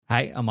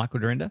Hey, I'm Michael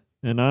Dorinda.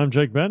 And I'm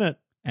Jake Bennett.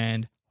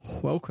 And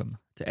welcome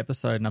to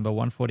episode number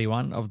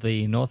 141 of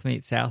the North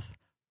Meets South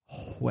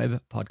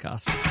Web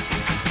Podcast.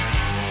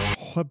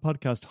 Web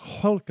Podcast,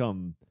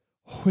 welcome.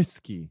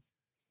 Whiskey.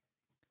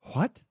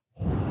 What?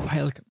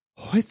 Welcome.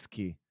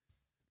 Whiskey.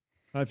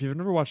 If you've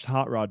never watched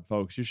Hot Rod,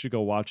 folks, you should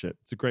go watch it.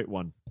 It's a great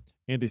one.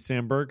 Andy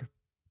Samberg.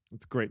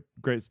 It's great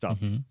stuff.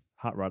 Mm-hmm.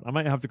 Hot Rod. I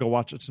might have to go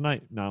watch it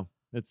tonight now.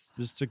 It's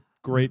just a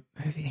great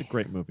movie. It's a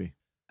great movie.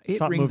 It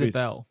Top rings movies. a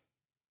bell.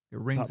 It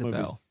rings Top a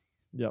movies.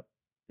 bell.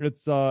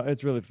 Yep.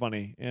 It's really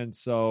funny. And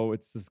so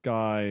it's this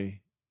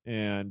guy,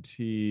 and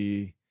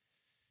he's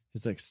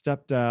like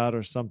stepdad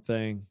or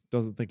something,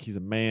 doesn't think he's a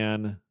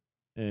man,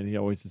 and he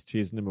always is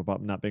teasing him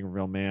about not being a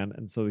real man.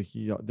 And so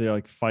they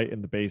like fight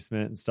in the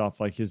basement and stuff.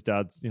 Like his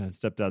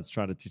stepdad's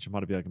trying to teach him how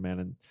to be like a man,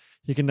 and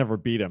he can never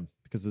beat him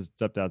because his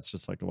stepdad's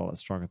just like a lot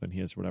stronger than he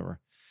is or whatever.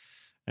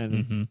 And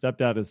his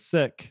stepdad is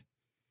sick,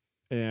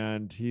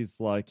 and he's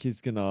like,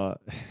 he's gonna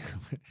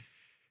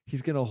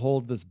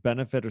hold this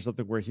benefit or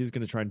something where he's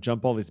going to try and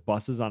jump all these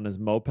buses on his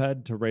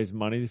moped to raise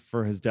money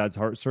for his dad's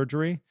heart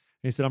surgery. And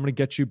he said, I'm going to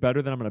get you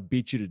better than I'm going to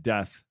beat you to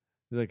death.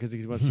 Because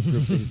he wants to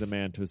prove that he's a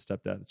man to his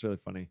stepdad. It's really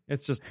funny.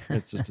 It's just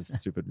a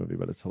stupid movie,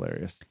 but it's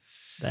hilarious.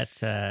 That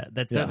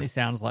certainly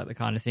sounds like the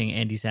kind of thing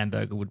Andy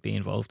Samberg would be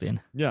involved in.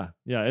 Yeah,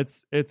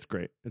 it's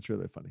great. It's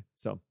really funny.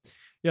 So,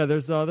 yeah,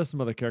 there's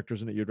some other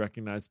characters in it you'd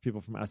recognize, people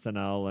from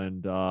SNL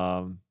and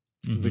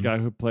the guy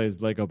who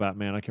plays Lego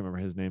Batman. I can't remember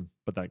his name,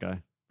 but that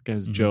guy. The guy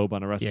who's Job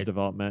on Arrested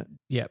Development.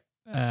 Yep.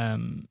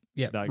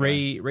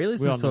 Ray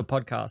listens to a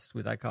podcast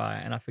with that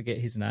guy, and I forget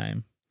his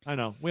name. I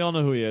know. We all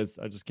know who he is.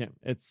 I just can't.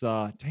 It's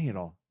dang it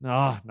all.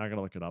 Not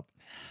gonna look it up.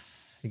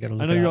 You gotta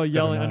look I know it you're up. all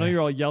yelling. I know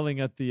you're all yelling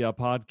at the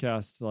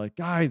podcast, like,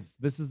 guys,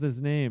 this is his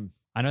name.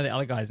 I know the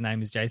other guy's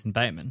name is Jason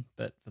Bateman,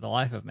 but for the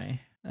life of me,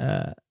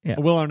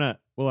 Will Arnett.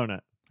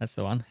 That's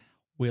the one.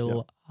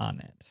 Will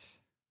Arnett.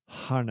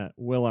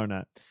 Will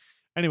Arnett.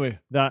 Anyway,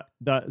 that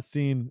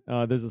scene,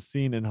 there's a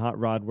scene in Hot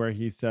Rod where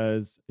he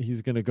says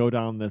he's going to go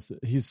down this.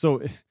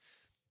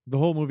 The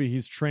whole movie,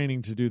 he's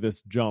training to do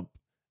this jump,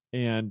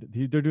 and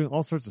they're doing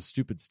all sorts of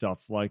stupid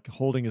stuff, like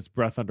holding his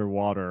breath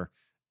underwater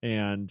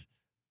and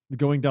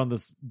going down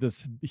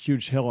this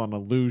huge hill on a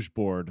luge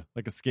board,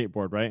 like a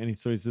skateboard, right? And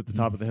he's at the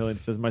top of the hill, and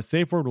he says, "My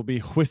safe word will be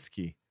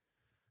whiskey."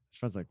 His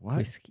friend's like, "What?"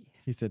 Whiskey.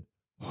 He said,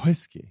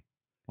 "Whiskey."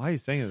 Why are you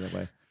saying it that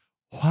way?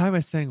 Why am I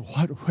saying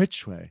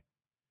which way?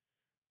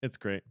 It's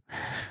great.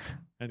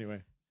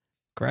 Anyway.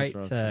 Great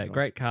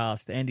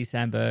cast. Andy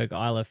Samberg,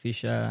 Isla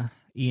Fisher,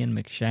 Ian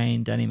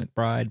McShane, Danny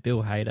McBride,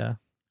 Bill Hader,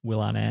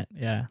 Will Arnett.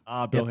 Yeah.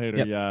 Bill Hader.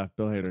 Yep. Yeah.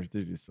 Bill Hader.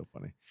 Dude, he's so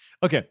funny.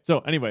 Okay. So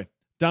anyway,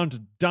 down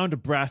to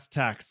brass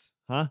tacks,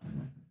 huh?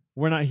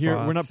 We're not here.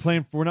 We're not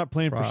playing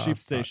for sheep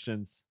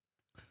stations.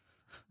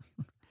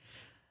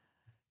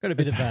 Got a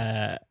bit of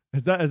a.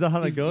 Is that how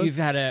that goes? You've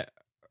had a.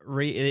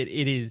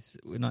 It is.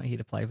 We're not here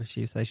to play for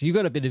sheep station. You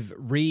got a bit of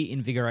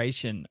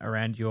reinvigoration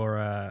around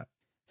your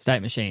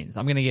state machines.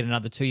 I'm going to get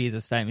another 2 years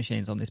of state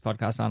machines on this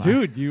podcast, aren't I?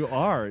 Dude, you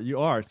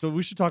are. So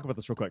we should talk about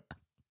this real quick.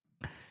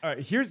 All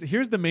right,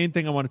 here's the main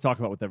thing I want to talk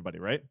about with everybody,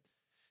 right?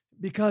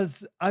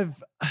 Because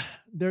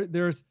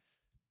there's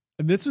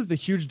and this was the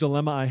huge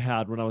dilemma I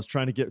had when I was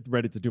trying to get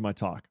ready to do my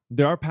talk.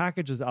 There are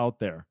packages out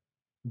there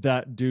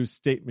that do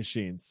state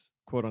machines,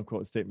 quote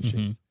unquote state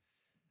machines.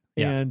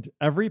 Yeah. And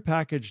every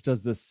package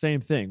does the same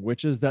thing,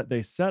 which is that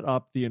they set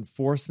up the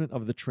enforcement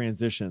of the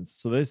transitions.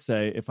 So they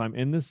say, if I'm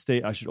in this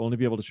state, I should only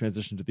be able to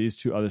transition to these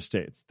two other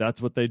states.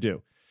 That's what they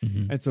do.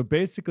 And so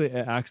basically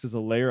it acts as a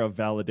layer of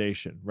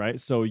validation, right?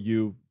 So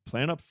you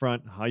plan up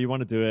front how you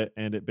want to do it,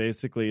 and it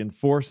basically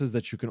enforces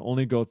that you can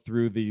only go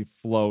through the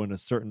flow in a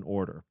certain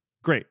order.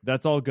 Great.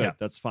 That's all good. Yeah.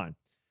 That's fine.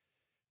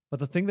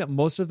 But the thing that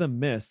most of them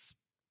miss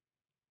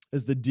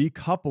is the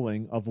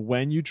decoupling of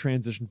when you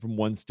transition from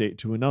one state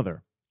to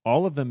another.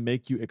 All of them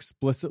make you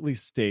explicitly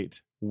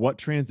state what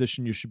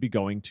transition you should be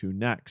going to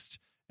next.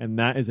 And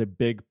that is a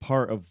big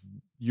part of,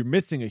 you're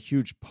missing a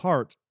huge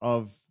part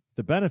of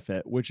the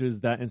benefit, which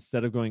is that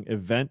instead of going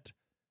event,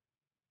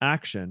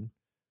 action,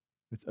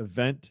 it's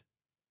event,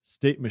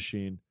 state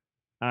machine,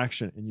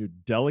 action. And you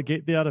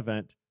delegate that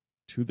event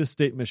to the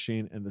state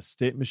machine, and the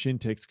state machine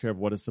takes care of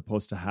what is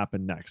supposed to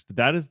happen next.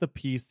 That is the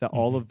piece that a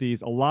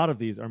lot of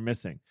these are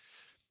missing.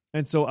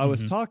 And so I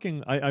was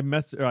talking,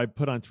 I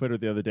put on Twitter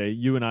the other day,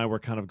 you and I were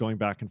kind of going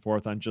back and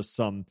forth on just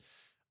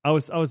I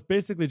was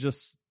basically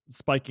just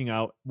spiking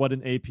out what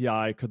an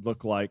API could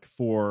look like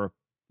for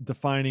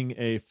defining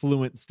a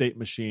fluent state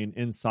machine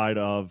inside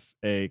of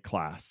a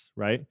class,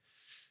 right?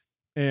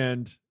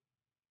 And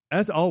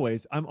as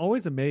always, I'm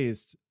always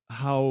amazed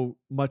how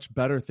much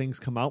better things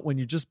come out when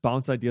you just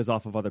bounce ideas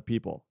off of other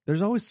people.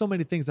 There's always so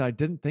many things that I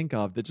didn't think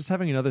of that just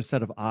having another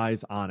set of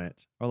eyes on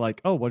it are like,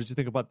 oh, what did you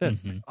think about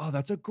this? Like, oh,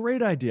 that's a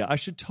great idea. I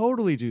should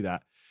totally do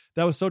that.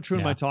 That was so true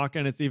in my talk,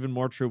 and it's even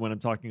more true when I'm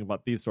talking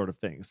about these sort of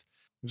things.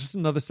 Just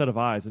another set of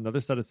eyes,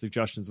 another set of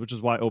suggestions, which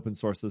is why open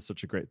source is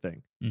such a great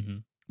thing.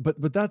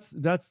 But that's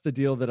the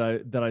deal that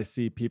I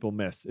see people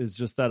miss, is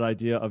just that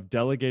idea of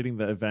delegating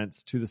the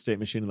events to the state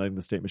machine and letting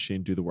the state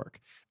machine do the work.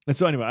 And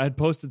so anyway, I had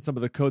posted some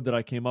of the code that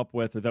I came up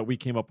with, or that we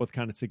came up with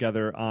kind of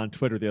together, on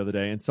Twitter the other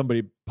day, and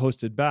somebody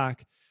posted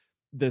back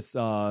this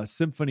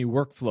symphony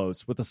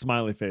workflows with a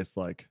smiley face,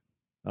 like,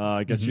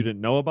 I guess you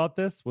didn't know about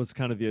this, was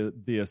kind of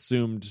the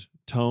assumed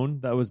tone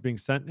that was being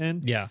sent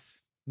in. Yeah.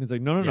 And it's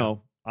like,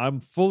 no.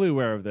 I'm fully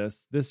aware of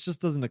this. This just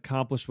doesn't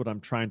accomplish what I'm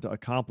trying to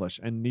accomplish,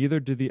 and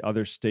neither do the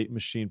other state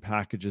machine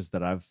packages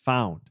that I've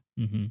found.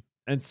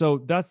 And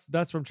so that's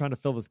where I'm trying to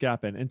fill this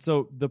gap in. And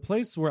so the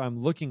place where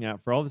I'm looking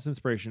at for all this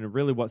inspiration, and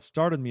really what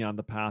started me on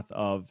the path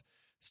of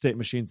state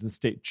machines and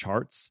state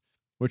charts,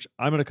 which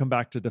I'm going to come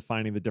back to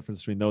defining the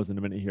difference between those in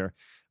a minute here,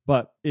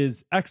 but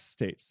is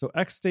XState. So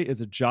XState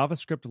is a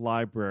JavaScript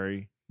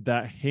library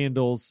that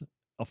handles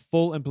a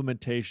full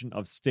implementation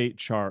of state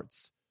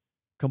charts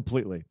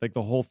completely, like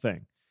the whole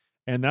thing.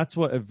 And that's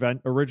what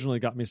originally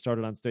got me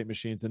started on state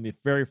machines. And the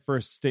very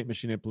first state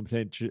machine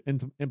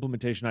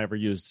implementation I ever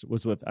used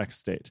was with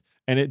XState.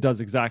 And it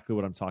does exactly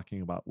what I'm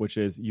talking about, which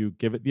is you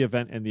give it the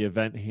event, and the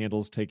event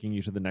handles taking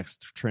you to the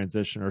next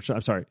transition, or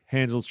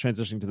handles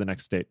transitioning to the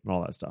next state and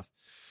all that stuff.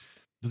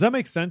 Does that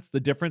make sense?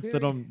 The difference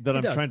that I'm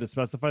trying to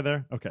specify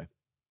there? Okay.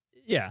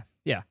 Yeah.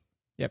 Yep,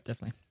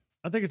 definitely.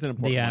 I think it's an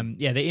important one.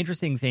 The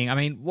interesting thing, I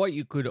mean, what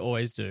you could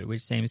always do,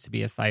 which seems to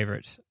be a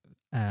favorite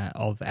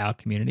of our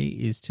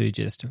community, is to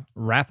just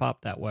wrap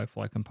up that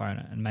workflow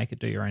component and make it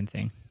do your own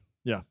thing.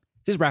 Yeah.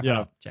 Just wrap it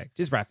up, Jake.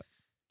 Just wrap it.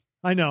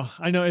 I know.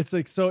 It's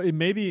like, so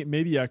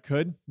maybe I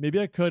could,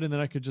 and then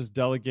I could just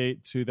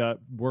delegate to that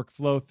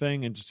workflow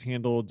thing and just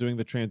handle doing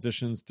the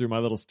transitions through my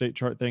little state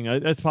chart thing.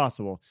 It's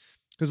possible.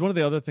 Because one of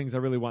the other things I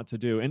really want to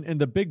do, and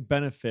the big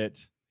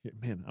benefit,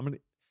 man,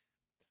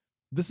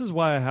 this is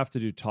why I have to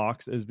do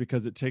talks, is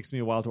because it takes me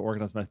a while to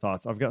organize my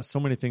thoughts. I've got so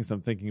many things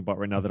I'm thinking about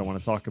right now that I want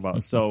to talk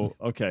about. So,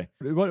 okay.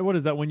 What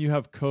is that when you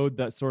have code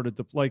that sort of,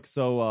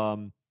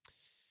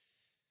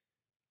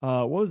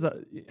 what was that?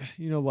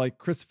 Like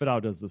Chris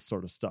Fidao does this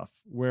sort of stuff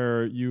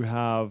where you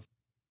have,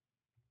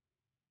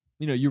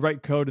 you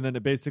write code and then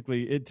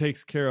it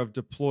takes care of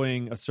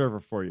deploying a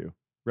server for you,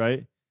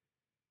 right?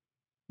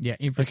 Yeah,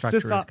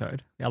 infrastructure as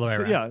code. The other way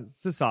around. Yeah,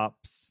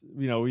 sysops,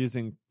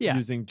 using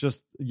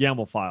just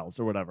YAML files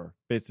or whatever,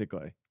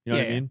 basically. You know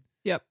what I mean?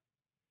 Yep.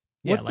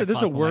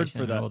 There's a word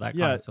for that. All that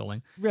kind of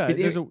tooling. Yeah,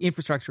 there's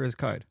infrastructure as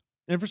code.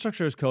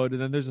 Infrastructure as code, and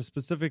then there's a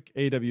specific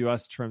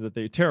AWS term that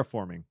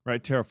terraforming,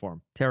 right?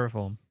 Terraform.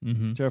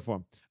 Mm-hmm.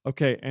 Terraform.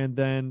 Okay, and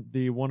then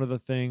the one other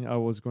thing I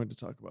was going to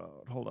talk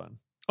about. Hold on.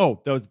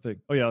 Oh, that was the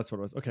thing. Oh, yeah, that's what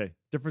it was. Okay,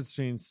 difference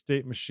between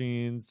state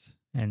machines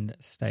and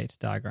state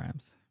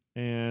diagrams.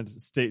 And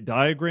state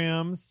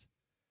diagrams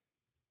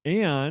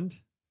and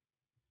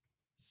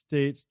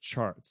state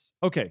charts.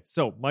 Okay,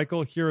 so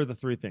Michael, here are the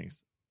three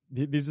things.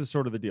 These are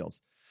sort of the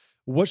deals.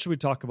 What should we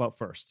talk about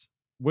first?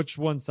 Which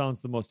one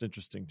sounds the most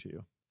interesting to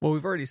you? Well,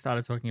 we've already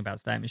started talking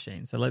about state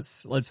machines, so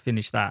let's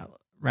finish that,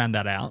 round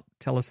that out.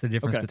 Tell us the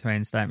difference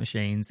between state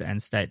machines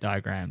and state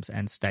diagrams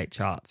and state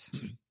charts.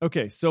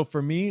 Okay, so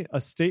for me,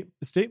 a state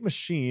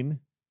machine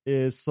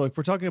is, so if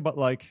we're talking about,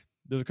 like,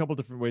 there's a couple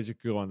different ways you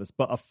could go on this,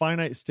 but a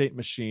finite state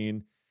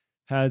machine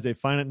has a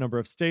finite number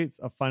of states,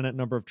 a finite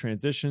number of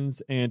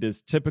transitions, and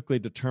is typically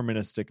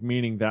deterministic,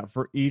 meaning that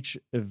for each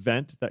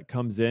event that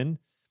comes in,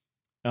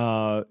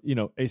 a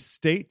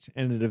state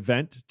and an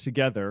event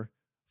together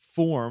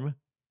form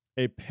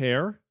a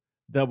pair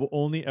that will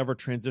only ever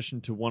transition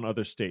to one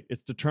other state.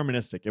 It's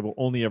deterministic. It will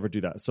only ever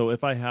do that. So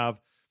if I have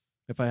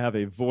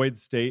a void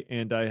state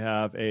and I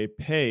have a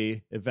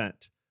pay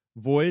event,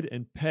 void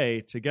and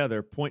pay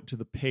together point to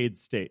the paid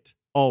state.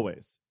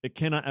 Always. It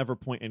cannot ever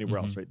point anywhere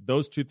else, right?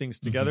 Those two things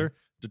together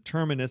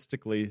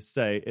deterministically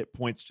say it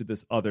points to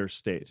this other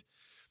state.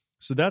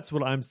 So that's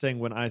what I'm saying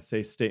when I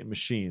say state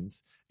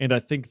machines. And I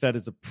think that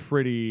is a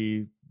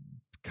pretty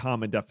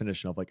common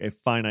definition of like a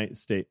finite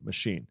state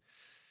machine.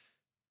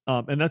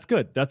 And that's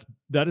good.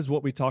 That is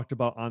what we talked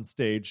about on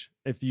stage.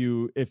 If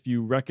you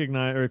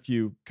recognize, or if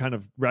you kind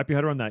of wrap your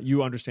head around that,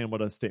 you understand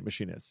what a state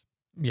machine is.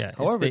 Yeah.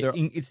 However,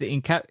 it's the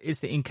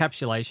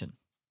encapsulation.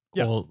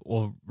 Yeah.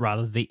 Or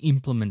rather the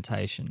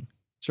implementation.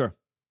 Sure.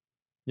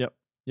 Yep.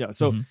 Yeah.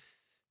 So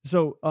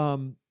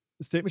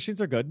state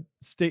machines are good.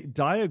 State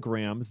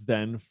diagrams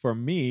then for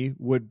me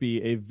would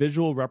be a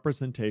visual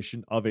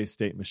representation of a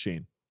state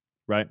machine,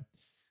 right?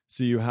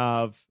 So you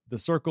have the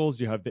circles,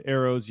 you have the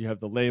arrows, you have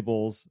the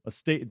labels. A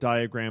state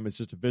diagram is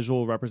just a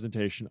visual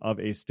representation of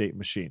a state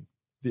machine.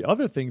 The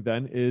other thing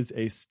then is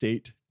a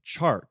state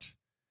chart.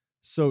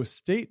 So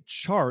state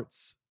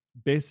charts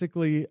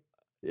basically,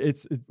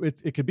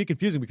 it could be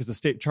confusing because a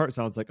state chart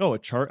sounds like, a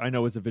chart I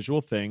know is a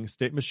visual thing.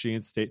 State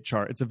machine, state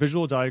chart. It's a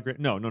visual diagram.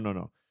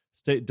 No.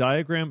 State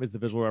diagram is the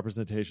visual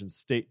representation.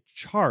 State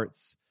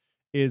charts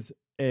is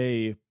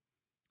a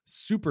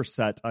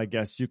superset, I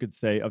guess you could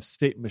say, of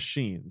state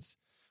machines,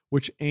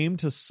 which aim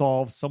to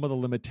solve some of the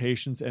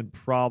limitations and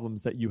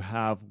problems that you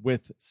have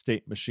with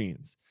state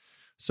machines.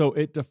 So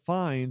it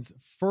defines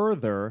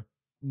further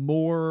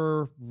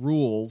more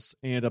rules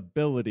and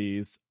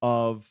abilities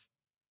of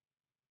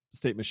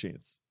state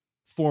machines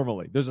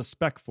formally. There's a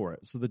spec for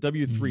it. So the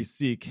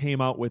W3C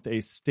came out with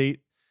a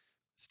state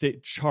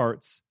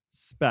charts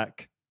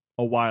spec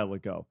a while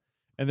ago.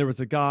 And there was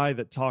a guy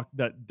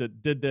that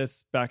did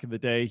this back in the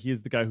day.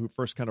 He's the guy who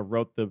first kind of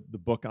wrote the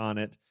book on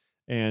it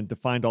and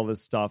defined all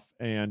this stuff.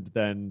 And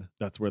then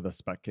that's where the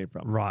spec came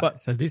from. Right.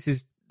 But, so this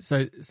is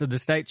so the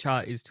state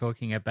chart is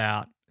talking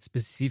about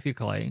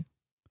specifically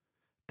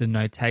the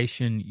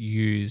notation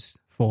used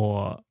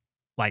for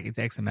like it's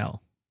XML.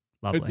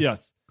 Lovely.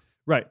 Yes.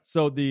 Right.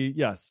 So the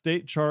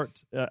state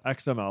chart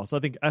XML. So I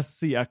think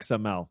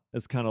SCXML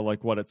is kind of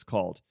like what it's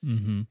called.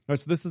 Mm-hmm. All right,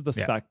 so this is the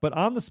spec. But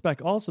on the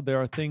spec also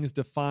there are things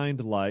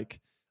defined like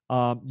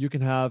you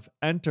can have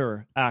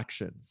enter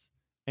actions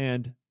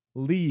and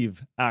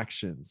leave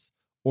actions,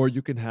 or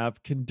you can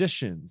have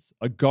conditions,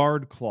 a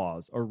guard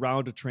clause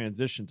around a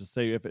transition to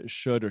say if it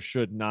should or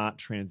should not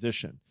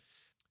transition.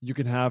 You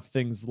can have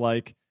things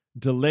like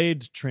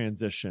delayed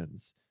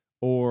transitions,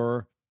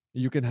 or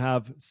you can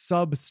have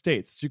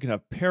sub-states. So you can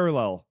have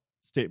parallel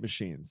state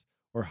machines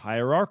or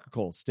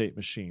hierarchical state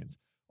machines.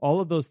 All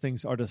of those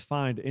things are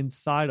defined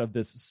inside of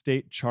this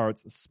state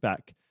charts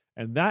spec.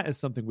 And that is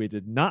something we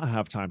did not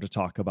have time to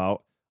talk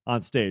about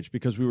on stage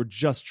because we were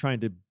just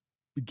trying to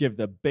give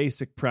the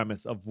basic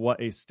premise of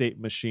what a state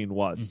machine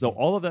was. Mm-hmm. So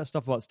all of that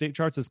stuff about state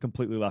charts is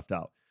completely left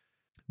out.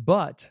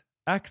 But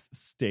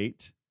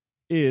XState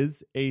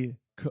is a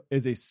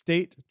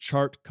state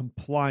chart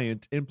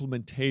compliant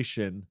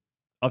implementation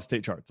of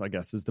state charts, I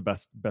guess, is the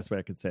best way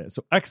I could say it.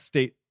 So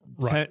XState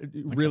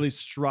really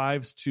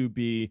strives to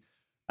be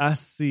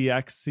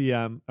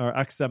SCXCM or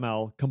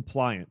XML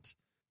compliant.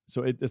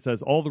 So it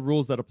says all the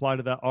rules that apply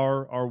to that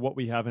are what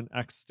we have in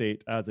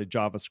XState as a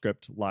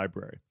JavaScript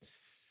library.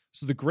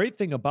 So the great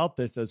thing about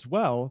this as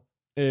well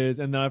is,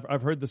 and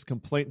I've heard this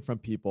complaint from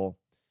people.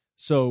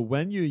 So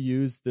when you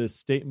use the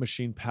state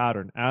machine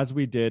pattern, as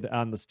we did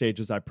on the stage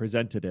as I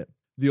presented it,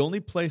 the only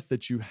place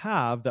that you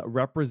have that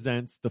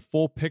represents the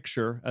full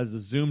picture as a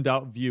zoomed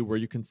out view where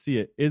you can see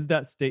it is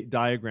that state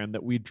diagram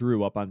that we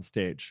drew up on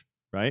stage,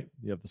 right?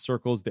 You have the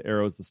circles, the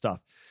arrows, the stuff.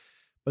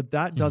 But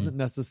that doesn't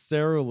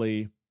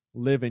necessarily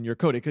live in your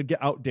code. It could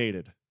get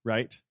outdated,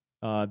 right?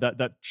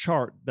 That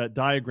chart, that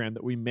diagram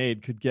that we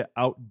made could get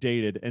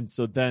outdated. And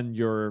so then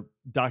your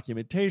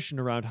documentation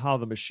around how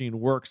the machine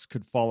works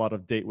could fall out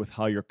of date with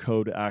how your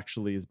code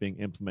actually is being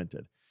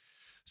implemented.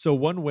 So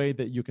one way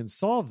that you can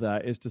solve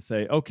that is to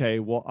say, okay,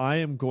 well, I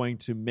am going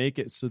to make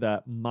it so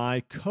that my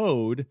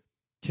code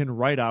can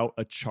write out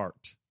a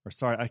chart. Or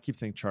sorry, I keep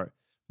saying chart.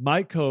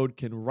 My code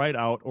can write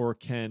out or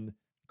can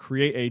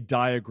create a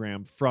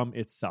diagram from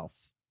itself,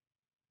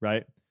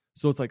 right?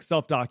 So it's like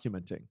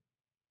self-documenting,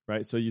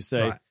 right? So you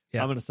say,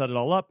 I'm going to set it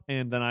all up,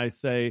 and then I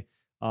say,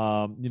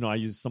 I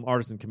use some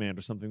artisan command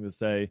or something to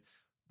say,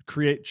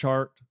 create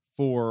chart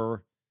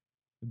for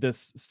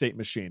this state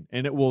machine,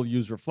 and it will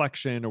use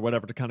reflection or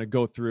whatever to kind of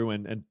go through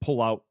and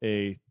pull out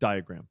a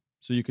diagram.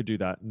 So you could do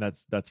that, and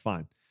that's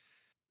fine.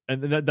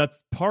 And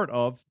that's part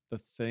of the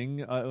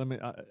thing.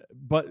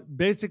 But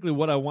basically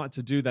what I want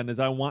to do then is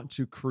I want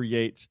to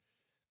create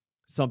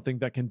something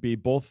that can be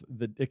both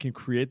it can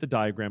create the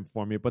diagram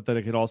for me, but that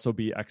it can also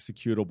be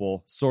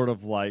executable, sort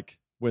of like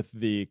with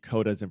the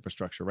code as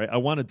infrastructure, right? I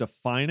want to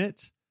define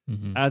it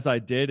as I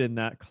did in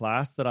that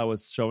class that I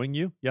was showing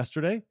you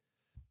yesterday.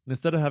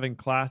 Instead of having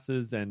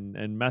classes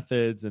and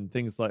methods and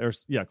things like,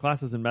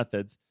 classes and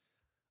methods,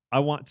 I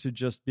want to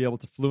just be able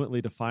to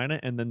fluently define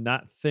it. And then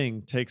that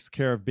thing takes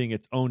care of being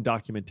its own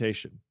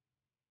documentation,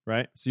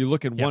 right? So you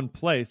look in one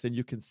place and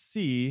you can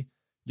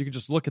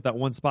just look at that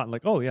one spot and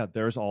like, oh yeah,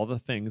 there's all the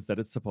things that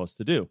it's supposed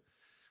to do.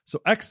 So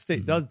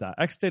XState does that.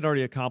 XState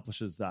already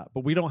accomplishes that,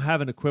 but we don't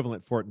have an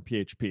equivalent for it in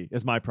PHP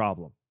is my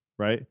problem,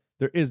 right?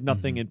 There is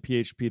nothing in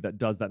PHP that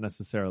does that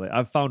necessarily.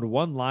 I've found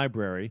one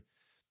library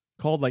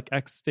called like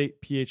XState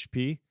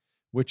PHP,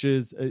 which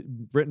is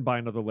written by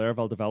another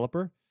Laravel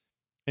developer,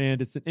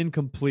 and it's an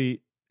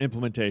incomplete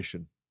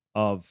implementation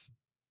of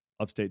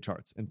state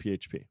charts in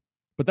PHP.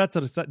 But that's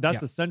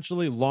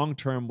essentially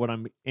long-term what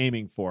I'm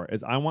aiming for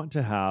is I want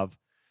to have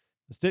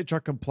a state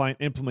chart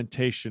compliant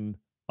implementation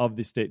of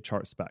the state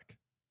chart spec,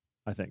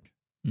 I think,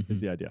 is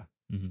the idea.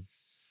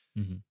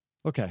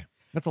 Okay.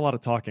 That's a lot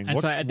of talking.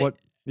 And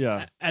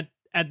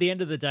at the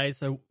end of the day,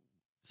 so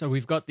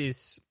we've got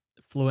this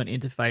Fluent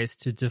interface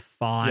to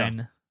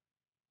define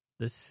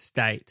the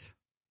state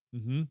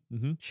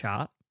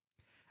chart.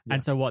 Yeah.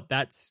 And so what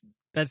that's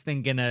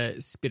then going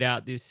to spit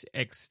out this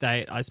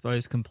XState, I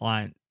suppose,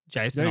 compliant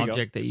JSON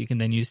object that you can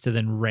then use to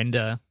then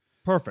render.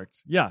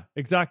 Perfect. Yeah,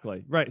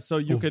 exactly. Right. So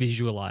you could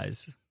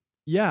visualize.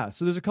 Yeah.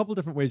 So there's a couple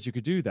different ways you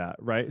could do that,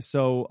 right?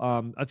 So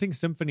I think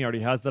Symfony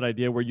already has that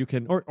idea where you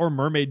can, or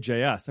Mermaid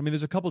JS. I mean,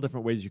 there's a couple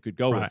different ways you could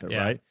go with it,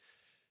 right?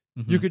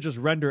 You could just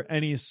render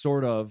any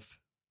sort of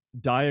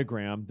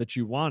diagram that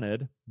you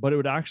wanted, but it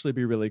would actually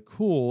be really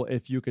cool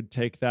if you could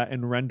take that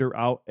and render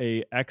out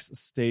a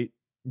XState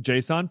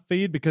JSON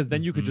feed, because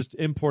then you could just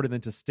import it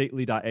into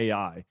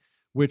stately.ai,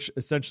 which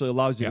essentially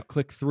allows you to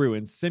click through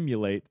and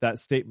simulate that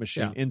state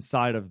machine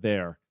inside of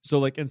there. So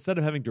like instead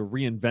of having to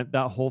reinvent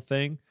that whole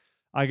thing,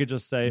 I could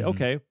just say,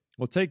 okay,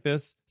 Well, take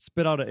this,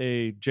 spit out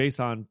a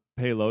JSON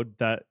payload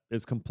that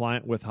is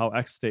compliant with how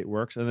XState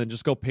works, and then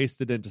just go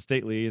paste it into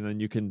Stately, and then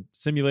you can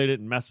simulate it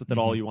and mess with it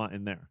all you want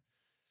in there,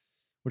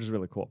 which is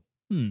really cool.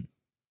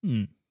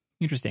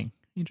 Interesting.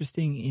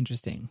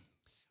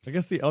 I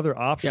guess the other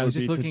option would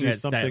be to do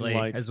something Stately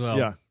like as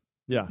well.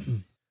 Yeah.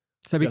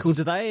 So it'd be cool.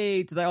 Do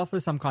they offer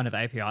some kind of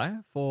API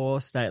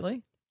for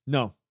Stately?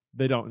 No,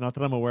 they don't. Not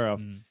that I'm aware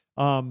of.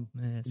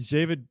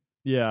 David,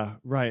 yeah,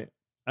 right.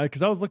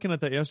 Because I was looking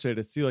at that yesterday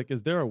to see, like,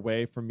 is there a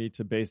way for me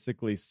to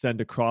basically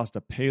send across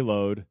a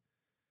payload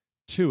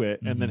to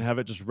it and then have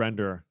it just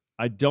render?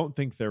 I don't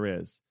think there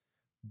is,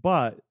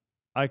 but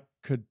I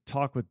could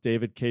talk with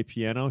David K.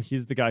 Piano.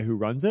 He's the guy who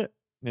runs it,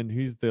 and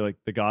he's the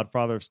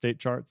godfather of state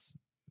charts.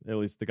 At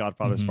least the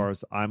godfather, as far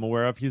as I'm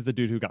aware of. He's the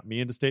dude who got me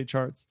into state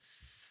charts.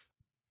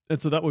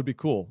 And so that would be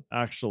cool,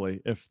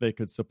 actually, if they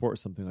could support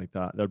something like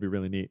that. That would be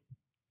really neat.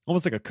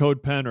 Almost like a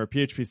code pen or a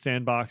PHP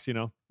sandbox,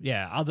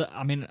 Yeah.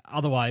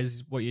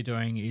 Otherwise, what you're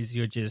doing is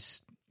you're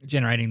just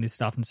generating this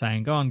stuff and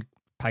saying, go and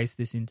paste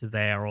this into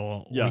there,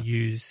 or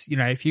use,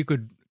 if you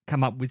could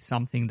come up with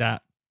something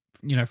that,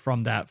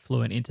 from that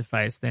Fluent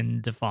interface,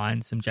 then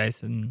define some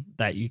JSON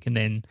that you can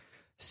then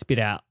spit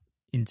out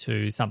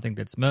into something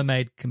that's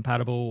Mermaid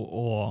compatible,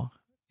 or,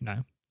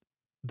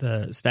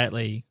 the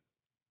Stately,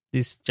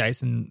 this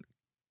JSON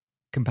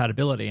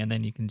compatibility, and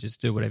then you can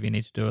just do whatever you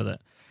need to do with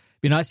it.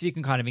 Be nice if you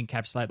can kind of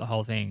encapsulate the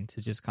whole thing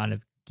to just kind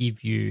of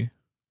give you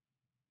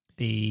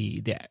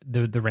the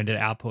rendered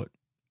output.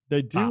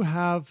 They do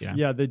have an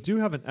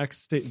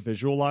XState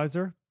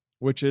visualizer,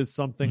 which is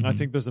something I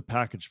think there's a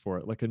package for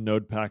it, like a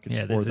node package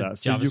for that.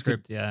 So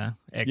JavaScript,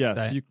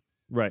 XState.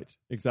 Right,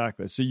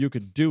 exactly. So you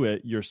could do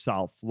it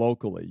yourself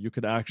locally. You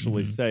could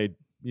actually say,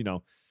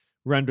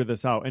 render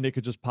this out, and it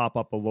could just pop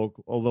up a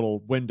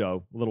little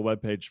window, a little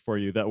web page for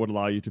you that would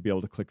allow you to be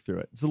able to click through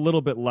it. It's a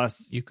little bit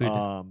less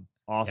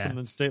awesome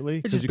than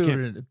Stately. Just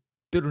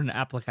build an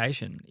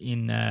application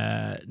in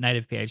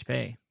native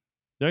PHP.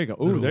 There you go.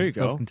 Oh, there you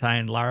go.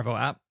 Self-contained Laravel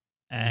app,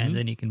 and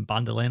then you can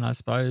bundle in, I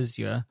suppose,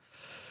 your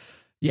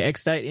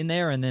XState in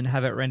there, and then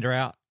have it render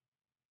out.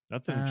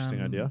 That's an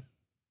interesting idea.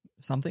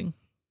 Something.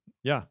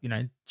 Yeah.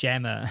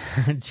 Jam a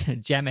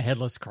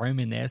headless Chrome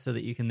in there so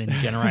that you can then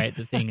generate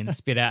the thing and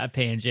spit out a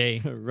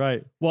PNG.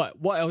 Right.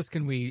 What else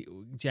can we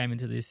jam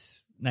into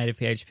this native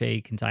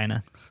PHP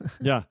container?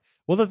 Yeah.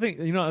 Well, the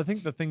thing, I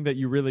think the thing that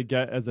you really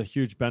get as a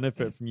huge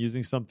benefit from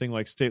using something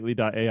like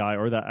Stately.ai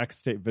or that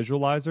XState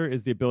visualizer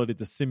is the ability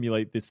to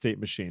simulate the state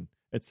machine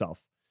itself.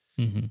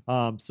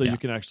 So you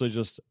can actually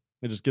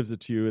it just gives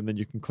it to you, and then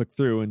you can click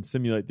through and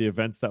simulate the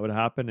events that would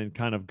happen and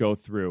kind of go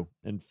through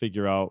and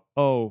figure out,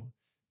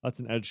 that's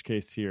an edge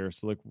case here.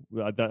 So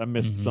I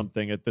missed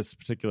something at this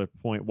particular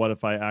point. What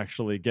if I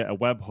actually get a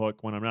webhook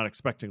when I'm not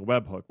expecting a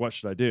webhook? What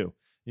should I do?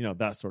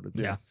 That sort of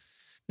thing. Yeah.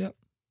 Yep.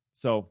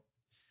 So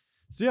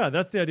yeah,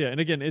 that's the idea. And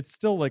again, it's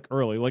still like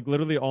early. Like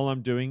literally all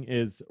I'm doing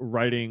is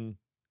writing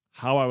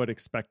how I would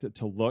expect it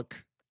to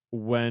look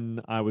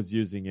when I was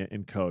using it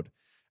in code.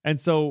 And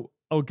so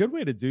a good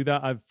way to do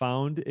that I've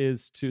found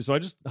is so I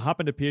just hop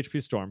into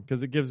PHP Storm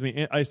because it gives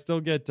me, I still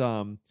get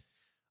to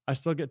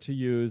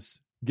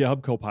use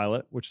GitHub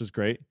Copilot, which is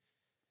great.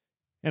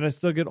 And I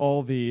still get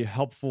all the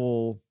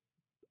helpful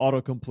auto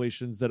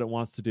completions that it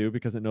wants to do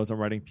because it knows I'm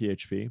writing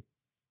PHP.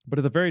 But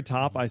at the very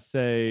top, I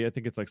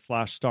think it's like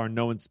 /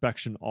 no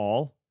inspection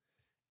all.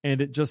 And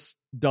it just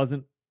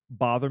doesn't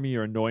bother me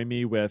or annoy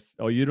me with,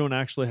 you don't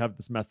actually have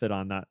this method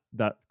on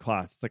that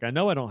class. It's like, I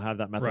know I don't have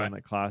that method on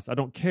that class. I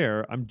don't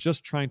care. I'm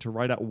just trying to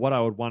write out what I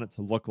would want it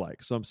to look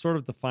like. So I'm sort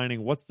of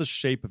defining what's the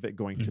shape of it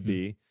going to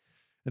be.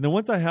 And then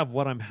once I have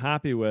what I'm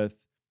happy with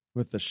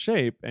the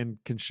shape and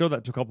can show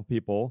that to a couple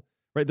people,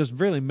 right? There's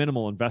really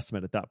minimal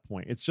investment at that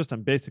point. It's just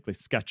I'm basically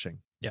sketching.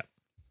 Yeah.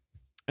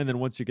 And then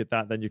once you get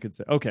that, then you can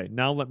say, okay,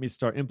 now let me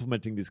start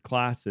implementing these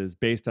classes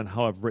based on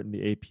how I've written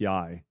the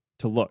API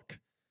to look.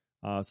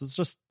 So it's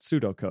just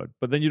pseudocode.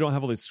 But then you don't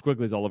have all these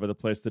squigglies all over the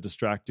place to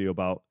distract you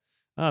about,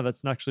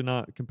 that's actually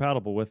not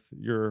compatible with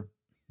your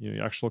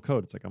actual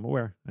code. It's like, I'm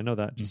aware. I know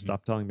that. Just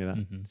stop telling me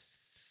that.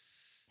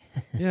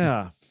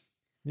 Yeah.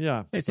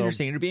 It's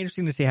interesting. It'll be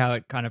interesting to see how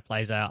it kind of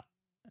plays out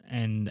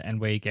and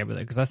where you get with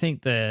it. Because I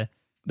think the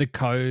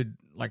code,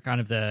 like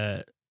kind of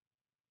the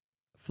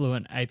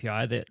Fluent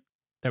API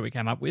that we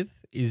came up with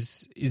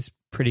is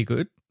pretty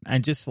good.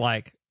 And just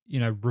like,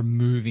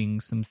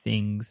 removing some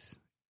things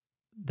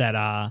that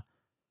are,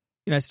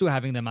 still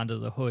having them under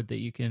the hood that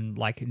you can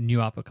like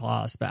new up a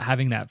class, but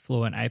having that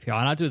Fluent API.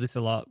 And I do this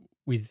a lot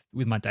with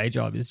my day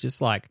job, is just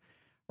like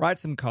write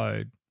some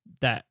code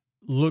that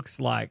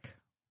looks like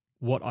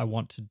what I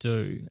want to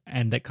do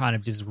and that kind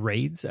of just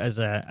reads as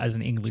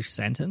an English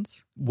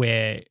sentence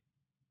where,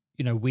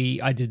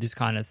 I did this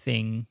kind of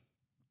thing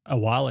a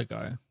while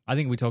ago. I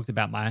think we talked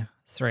about my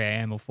 3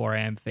 a.m. or 4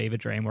 a.m. fever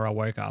dream where I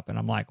woke up and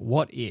I'm like,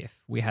 what if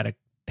we had a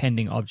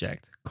pending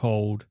object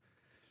called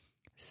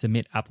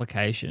submit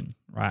application,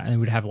 right? And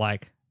we'd have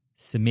like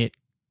submit :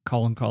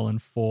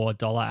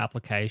 $4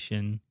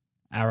 application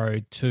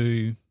arrow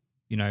to,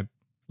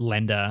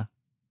 lender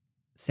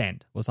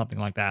send or something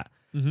like that.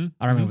 I don't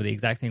remember what the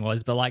exact thing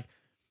was, but like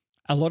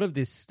a lot of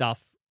this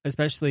stuff,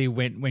 especially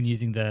when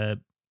using the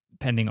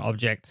pending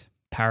object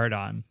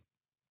paradigm,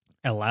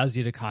 allows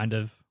you to kind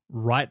of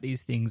write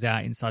these things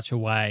out in such a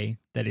way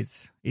that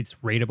it's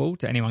readable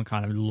to anyone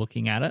kind of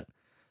looking at it.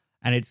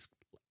 And it's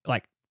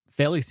like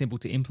fairly simple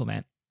to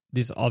implement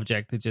this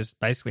object that just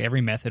basically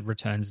every method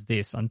returns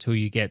this until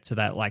you get to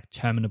that like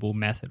terminable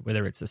method,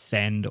 whether it's a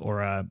send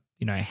or a,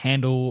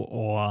 handle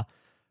or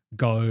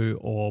go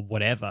or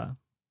whatever,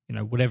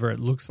 whatever it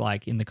looks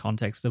like in the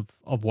context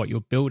of what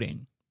you're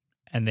building.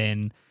 And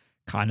then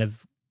kind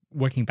of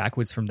working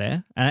backwards from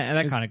there. And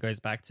that kind of goes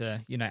back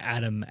to,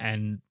 Adam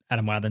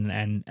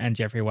Wathan and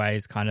Jeffrey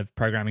Way's kind of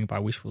programming by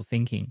wishful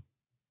thinking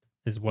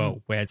as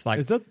well, where it's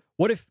like,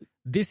 what if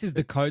this is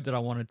the code that I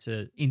wanted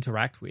to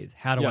interact with?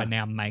 How do I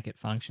now make it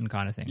function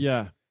kind of thing?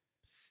 Yeah.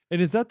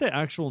 And is that the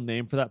actual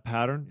name for that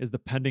pattern? Is the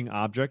pending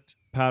object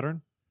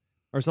pattern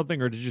or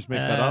something? Or did you just make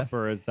that up?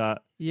 Or is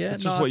that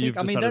just what you've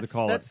decided to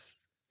call it?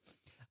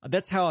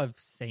 That's how I've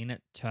seen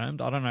it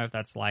termed. I don't know if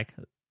that's like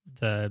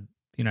the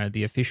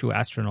official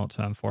astronaut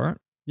term for it.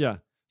 Yeah.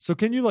 So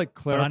can you like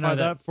clarify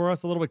that for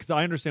us a little bit? Because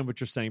I understand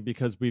what you're saying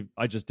because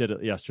I just did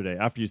it yesterday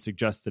after you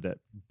suggested it,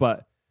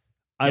 but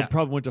I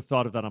probably wouldn't have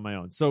thought of that on my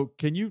own. So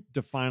can you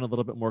define a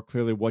little bit more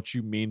clearly what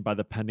you mean by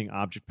the pending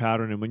object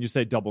pattern? And when you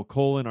say double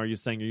colon, are you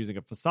saying you're using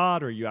a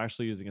facade or are you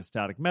actually using a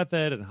static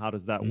method? And how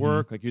does that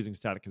work? Like using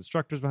static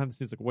constructors behind the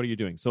scenes? Like what are you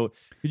doing? So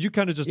could you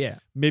kind of just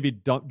maybe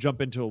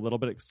jump into a little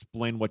bit,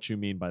 explain what you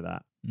mean by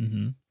that?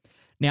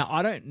 Now,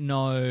 I don't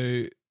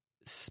know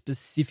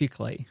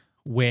specifically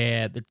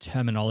where the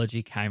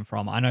terminology came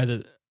from. I know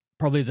that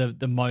probably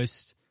the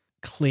most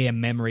clear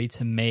memory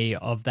to me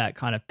of that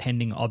kind of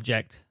pending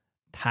object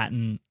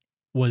pattern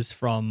was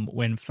from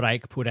when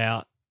Freek put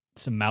out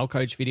some mail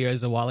coach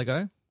videos a while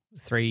ago,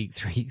 three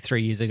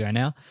years ago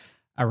now,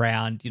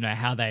 around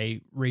how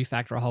they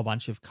refactor a whole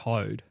bunch of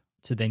code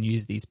to then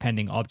use these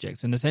pending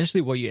objects. And essentially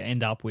what you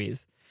end up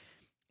with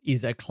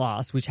is a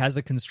class which has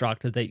a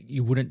constructor that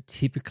you wouldn't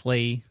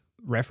typically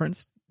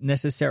reference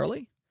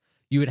necessarily.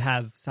 You would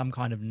have some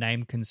kind of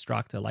named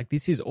constructor. Like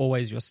this is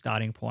always your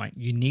starting point.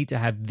 You need to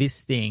have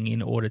this thing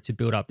in order to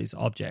build up this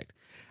object.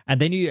 And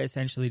then you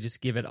essentially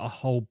just give it a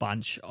whole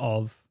bunch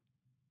of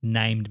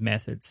named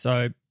methods.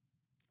 So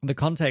the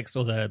context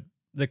or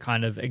the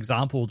kind of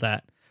example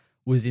that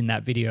was in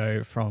that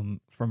video from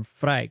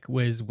Freek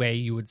was where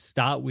you would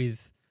start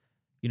with,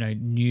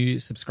 new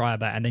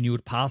subscriber, and then you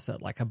would pass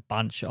it like a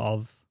bunch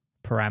of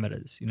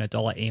parameters,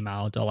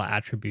 $email,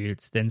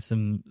 $attributes, then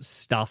some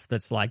stuff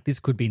that's like this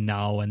could be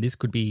null and this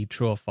could be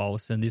true or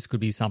false and this could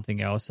be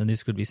something else and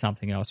this could be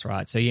something else,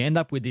 right? So you end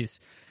up with this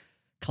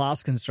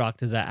class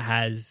constructor that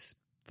has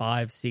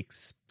 5,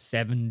 6,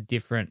 7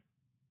 different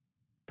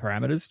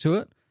parameters to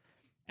it.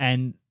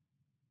 And,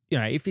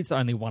 if it's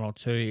only 1 or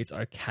 2, it's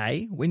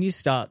okay. When you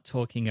start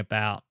talking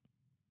about,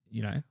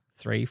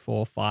 3,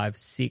 4, 5,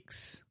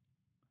 6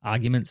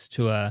 arguments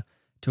to a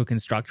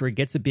constructor, it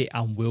gets a bit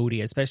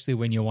unwieldy, especially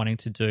when you're wanting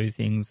to do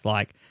things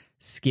like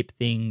skip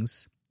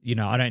things.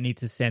 I don't need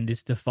to send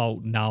this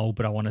default null,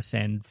 but I want to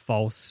send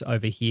false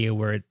over here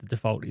where the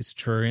default is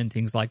true and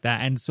things like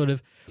that. And sort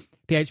of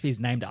PHP's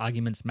named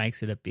arguments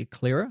makes it a bit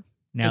clearer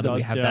now that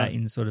we have that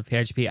in sort of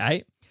PHP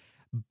 8.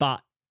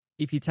 But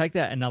if you take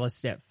that another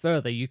step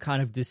further, you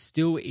kind of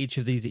distill each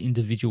of these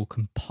individual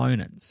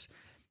components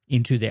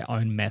into their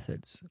own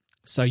methods.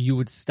 So you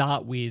would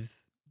start with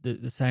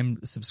the same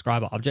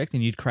subscriber object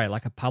and you'd create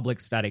like a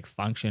public static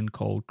function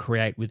called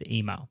create with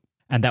email.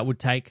 And that would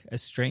take a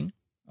string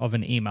of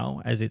an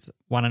email as its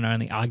one and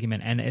only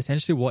argument. And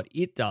essentially what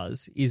it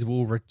does is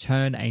will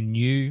return a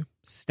new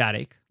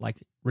static, like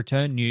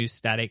return new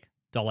static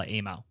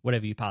 $email,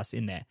 whatever you pass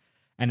in there.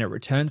 And it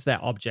returns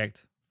that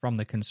object from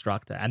the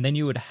constructor. And then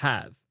you would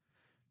have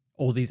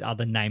all these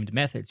other named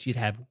methods. You'd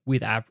have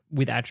with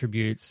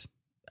attributes,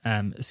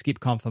 skip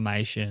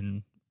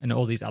confirmation, and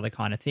all these other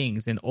kind of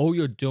things. And all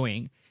you're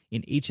doing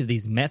in each of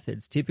these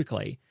methods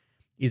typically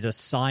is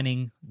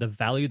assigning the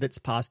value that's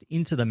passed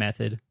into the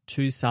method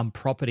to some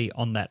property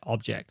on that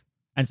object.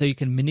 And so you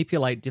can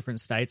manipulate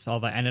different states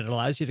of it, and it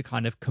allows you to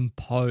kind of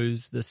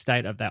compose the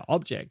state of that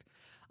object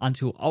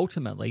until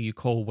ultimately you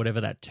call whatever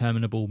that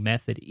terminable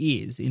method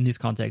is. In this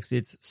context,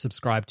 it's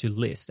subscribe to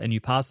list, and you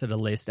pass it a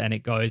list and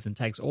it goes and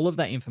takes all of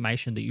that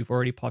information that you've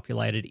already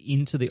populated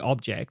into the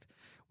object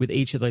with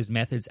each of those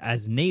methods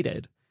as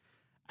needed,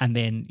 and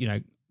then,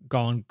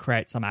 go and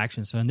create some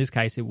action. So in this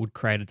case, it would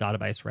create a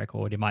database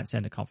record. It might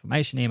send a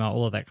confirmation email,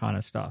 all of that kind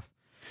of stuff.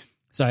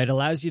 So it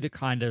allows you to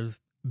kind of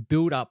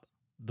build up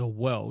the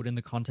world in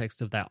the context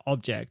of that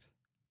object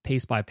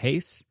piece by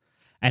piece.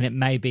 And it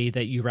may be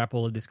that you wrap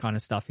all of this kind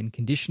of stuff in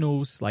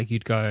conditionals. Like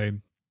you'd go,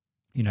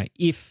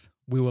 if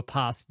we were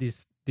past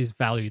this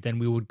value, then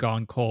we would go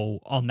and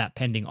call on that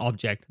pending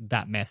object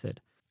that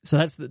method. So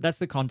that's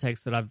the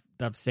context that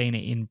I've seen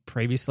it in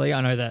previously.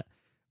 I know that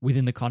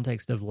within the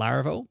context of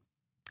Laravel,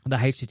 the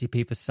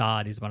HTTP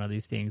facade is one of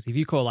these things. If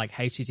you call like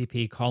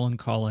HTTP :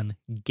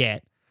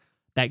 get,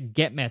 that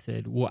get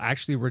method will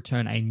actually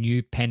return a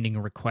new pending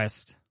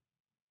request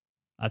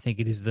I think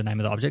it is the name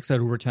of the object. So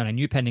it'll return a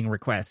new pending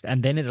request.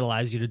 And then it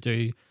allows you to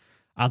do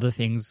other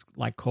things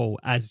like call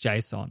as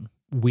JSON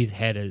with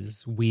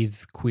headers,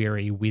 with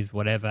query, with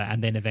whatever.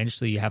 And then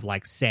eventually you have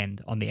like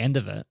send on the end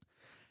of it.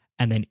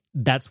 And then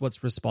that's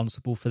what's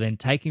responsible for then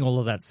taking all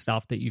of that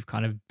stuff that you've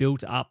kind of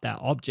built up that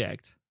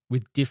object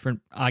with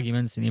different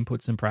arguments and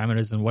inputs and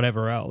parameters and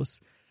whatever else,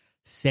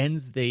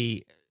 sends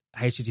the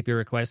HTTP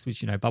request,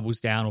 which, bubbles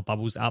down or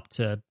bubbles up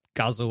to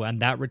Guzzle,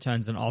 and that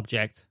returns an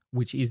object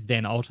which is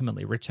then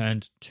ultimately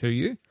returned to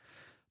you.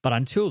 But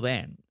until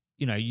then,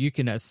 you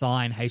can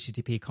assign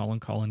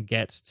HTTP :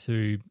 get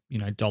to,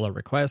 dollar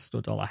 $request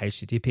or dollar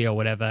 $HTTP or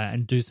whatever,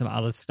 and do some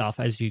other stuff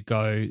as you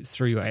go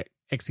through your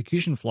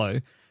execution flow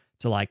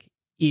to like,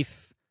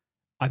 if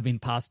I've been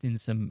passed in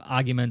some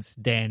arguments,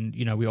 then,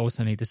 we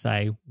also need to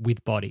say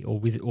with body or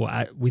with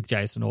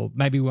JSON, or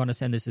maybe we want to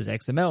send this as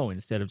XML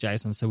instead of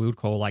JSON. So we would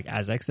call like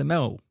as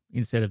XML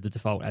instead of the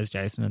default as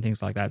JSON and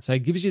things like that. So it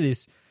gives you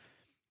this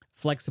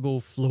flexible,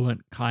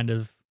 fluent kind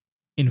of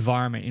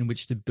environment in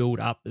which to build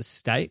up the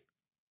state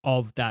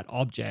of that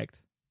object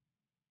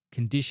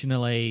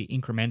conditionally,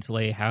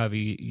 incrementally, however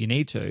you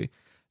need to,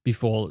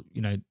 before,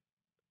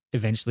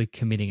 eventually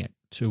committing it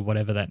to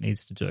whatever that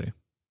needs to do.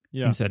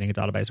 Yeah. Inserting a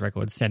database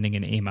record, sending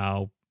an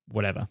email,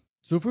 whatever.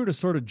 So if we were to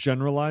sort of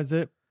generalize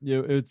it,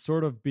 it would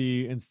sort of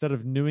be, instead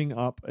of newing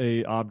up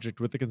a object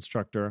with a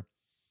constructor,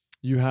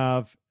 you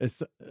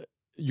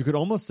could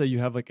almost say you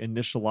have like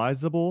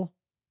initializable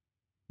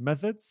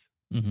methods.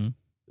 Mm-hmm.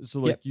 So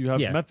like you have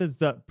methods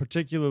that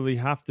particularly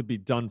have to be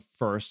done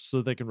first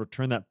so they can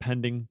return that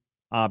pending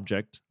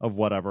object of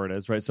whatever it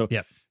is, right? So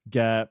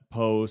get,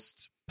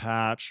 post,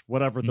 patch,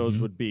 whatever those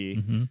would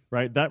be,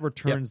 right? That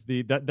returns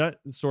that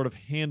sort of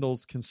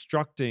handles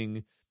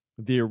constructing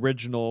the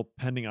original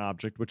pending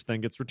object, which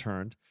then gets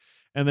returned.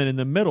 And then in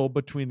the middle,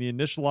 between the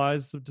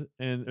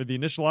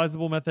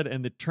initializable method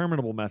and the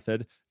terminable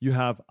method, you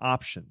have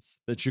options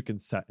that you can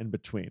set in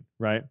between,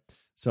 right?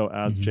 So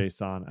as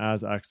JSON,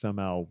 as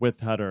XML,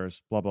 with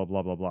headers, blah, blah,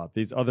 blah, blah, blah.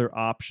 These other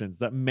options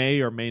that may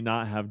or may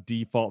not have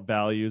default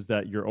values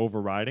that you're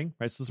overriding,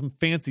 right? So some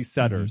fancy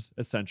setters,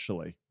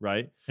 essentially,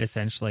 right?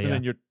 Essentially, and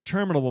then your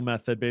terminable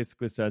method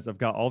basically says, I've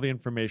got all the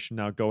information,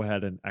 now go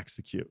ahead and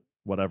execute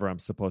whatever I'm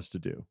supposed to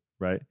do,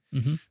 right?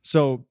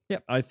 So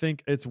I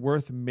think it's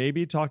worth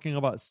maybe talking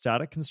about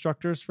static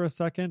constructors for a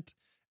second.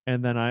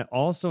 And then I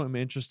also am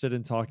interested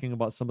in talking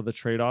about some of the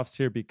trade-offs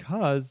here,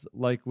 because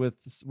like with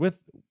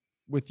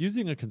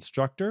using a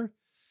constructor,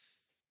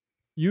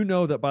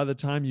 that by the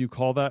time you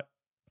call that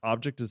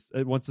object,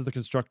 once the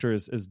constructor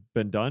is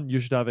been done, you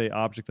should have a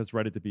object that's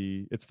ready to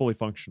be, it's fully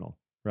functional,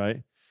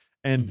 right?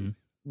 And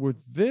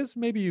with this,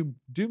 maybe you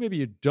do, maybe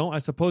you don't. I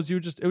suppose it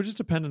would just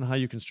depend on how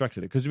you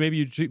constructed it, because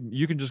maybe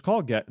you can just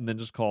call get and then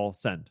just call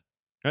send.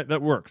 Right?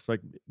 That works.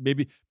 Like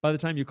maybe by the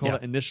time you call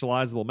that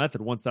initializable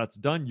method, once that's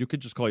done, you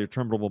could just call your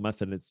terminable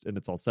method and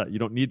it's all set. You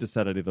don't need to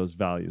set any of those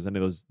values, any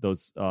of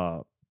those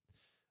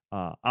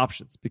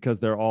options, because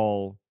they're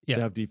all they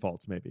have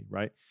defaults, maybe,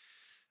 right?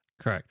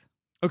 Correct.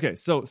 Okay,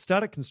 so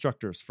static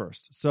constructors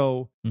first.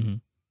 So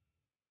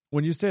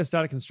when you say a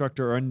static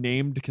constructor or a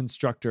named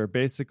constructor,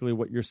 basically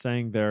what you're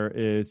saying there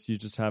is you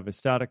just have a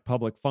static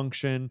public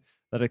function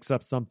that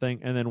accepts something,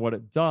 and then what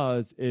it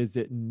does is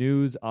it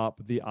news up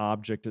the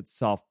object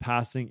itself,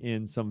 passing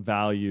in some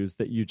values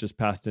that you just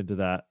passed into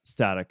that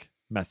static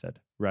method,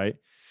 right?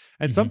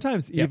 And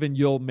sometimes even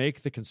you'll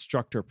make the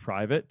constructor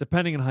private,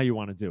 depending on how you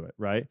want to do it,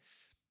 right?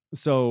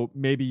 So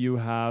maybe you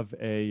have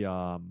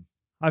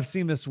I've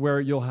seen this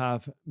where you'll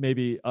have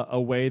maybe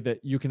a way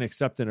that you can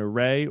accept an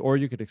array, or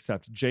you could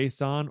accept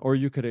JSON, or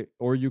you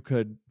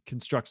could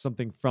construct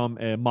something from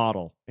a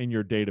model in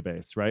your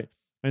database, right?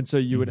 And so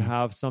you would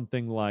have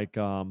something like,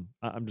 I'm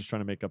just trying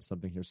to make up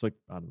something here. So like,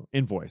 I don't know,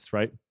 invoice,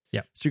 right?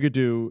 Yeah. So you could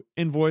do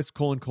invoice :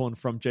 from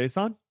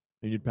JSON,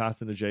 and you'd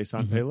pass in a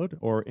JSON payload,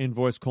 or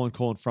invoice :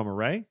 from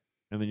array,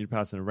 and then you'd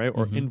pass in an array,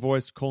 or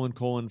invoice :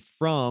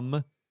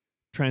 from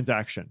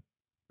transaction,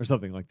 or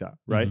something like that,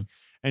 right?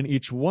 And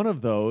each one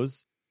of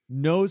those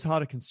knows how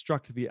to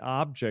construct the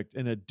object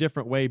in a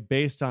different way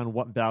based on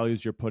what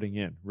values you're putting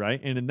in,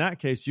 right? And in that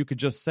case, you could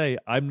just say,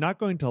 I'm not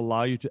going to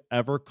allow you to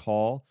ever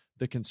call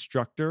the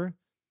constructor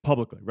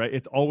publicly, right?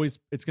 It's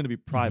going to be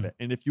private.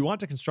 And if you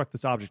want to construct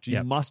this object,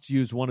 you must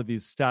use one of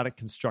these static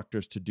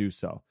constructors to do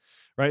so,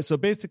 right? So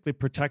it basically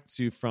protects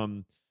you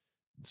from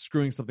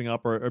screwing something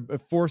up, or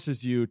it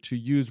forces you to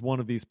use one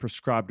of these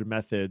prescribed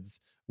methods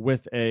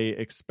with a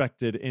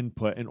expected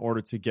input in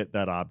order to get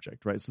that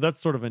object, right? So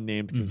that's sort of a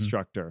named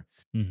constructor,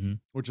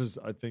 which is,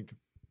 I think,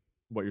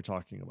 what you're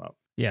talking about.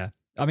 Yeah.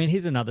 I mean,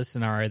 here's another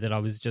scenario that I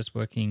was just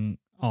working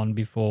on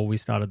before we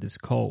started this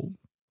call,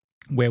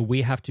 where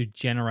we have to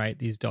generate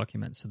these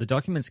documents. So the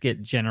documents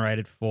get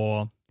generated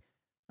for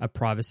a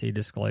privacy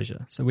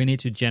disclosure. So we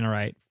need to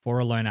generate for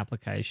a loan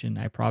application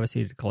a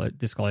privacy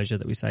disclosure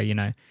that we say,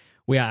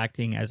 we are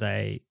acting as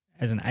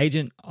an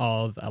agent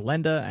of a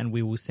lender, and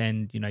we will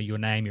send, your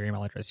name, your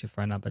email address, your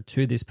phone number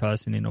to this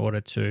person in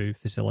order to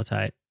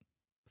facilitate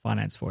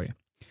finance for you.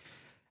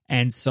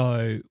 And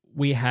so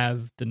we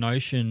have the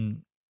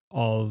notion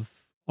of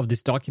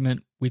this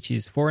document, which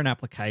is for an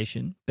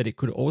application, but it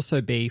could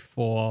also be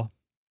for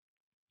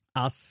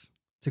us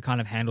to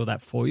kind of handle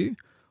that for you,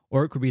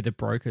 or it could be the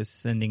broker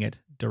sending it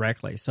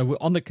directly. So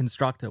on the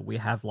constructor, we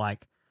have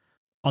like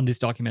on this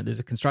document, there's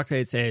a constructor.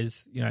 It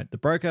says, the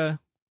broker,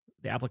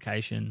 the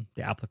application,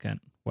 the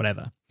applicant,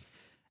 whatever.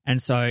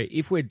 And so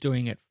if we're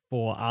doing it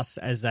for us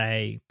as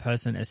a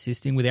person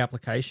assisting with the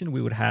application,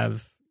 we would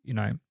have,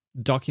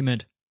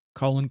 document :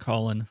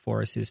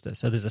 for assister.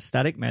 So there's a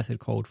static method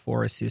called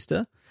for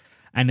assister,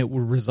 and it will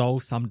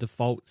resolve some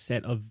default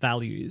set of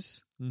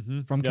values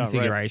from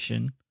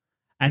configuration. Right.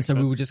 And Makes so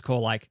sense. We would just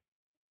call like,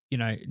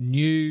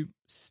 new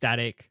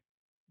static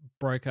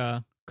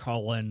broker :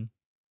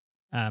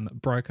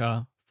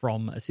 broker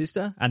from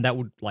assister, and that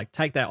would like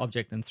take that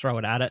object and throw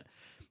it at it,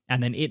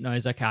 and then it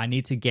knows, okay, I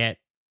need to get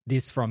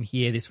this from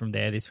here, this from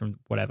there, this from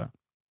whatever.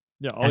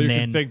 Yeah, all your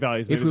config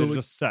values, maybe they're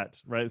just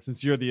set, right?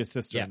 Since you're the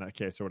assister in that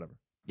case or whatever.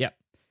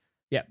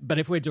 Yeah, but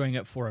if we're doing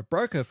it for a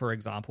broker, for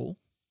example,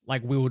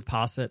 like we would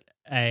pass it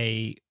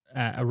a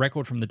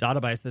record from the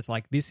database that's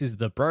like, this is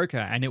the broker,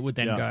 and it would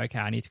then go, okay,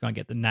 I need to go and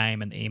get the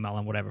name and the email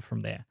and whatever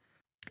from there.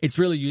 It's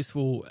really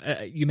useful.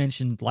 You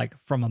mentioned like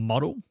from a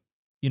model,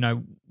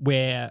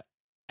 where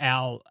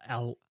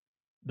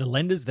the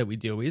lenders that we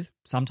deal with,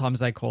 sometimes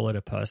they call it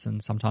a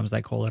person, sometimes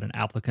they call it an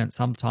applicant,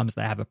 sometimes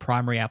they have a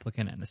primary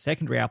applicant and a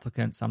secondary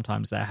applicant,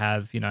 sometimes they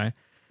have,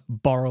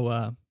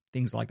 borrower,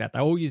 things like that. They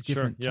all use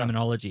different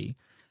terminology.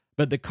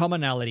 But the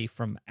commonality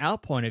from our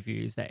point of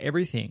view is that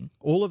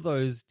all of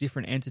those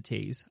different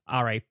entities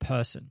are a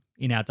person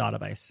in our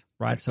database,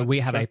 right? So we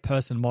have a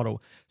person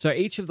model. So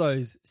each of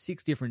those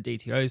 6 different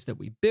DTOs that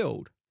we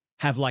build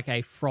have like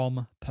a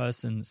from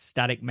person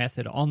static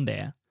method on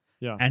there.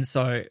 Yeah. And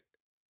so,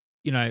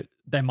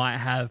 they might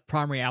have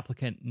primary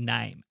applicant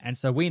name. And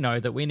so we know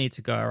that we need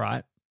to go, all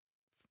right,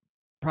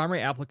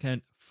 primary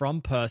applicant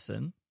from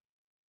person,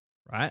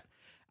 right?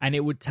 And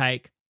it would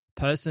take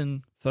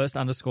person first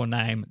underscore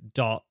name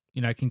dot,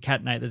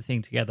 concatenate the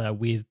thing together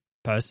with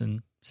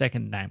person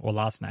second name or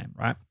last name,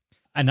 right?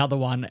 Another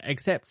one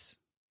accepts,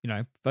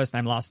 first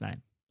name, last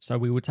name. So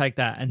we would take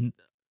that. And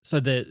so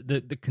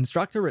the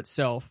constructor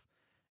itself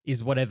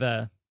is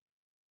whatever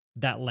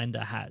that lender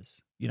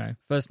has,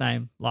 first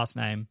name, last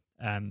name,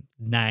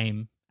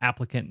 name,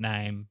 applicant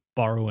name,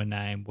 borrower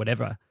name,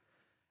 whatever.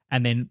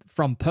 And then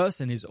from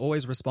person is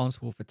always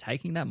responsible for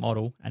taking that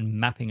model and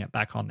mapping it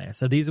back on there.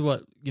 So these are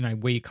what,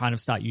 we kind of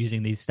start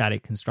using these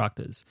static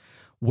constructors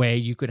where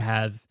you could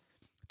have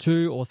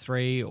 2 or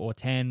 3 or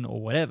 10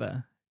 or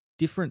whatever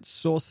different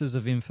sources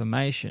of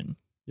information.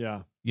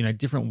 Yeah.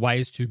 Different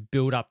ways to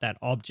build up that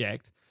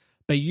object,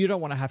 but you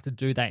don't want to have to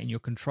do that in your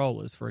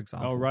controllers, for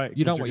example. Oh, right.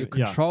 You don't want your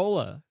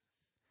controller.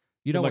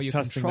 You don't want your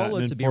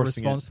controller to be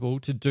responsible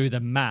to do the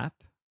map.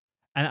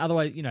 And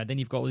otherwise, then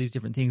you've got all these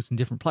different things in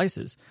different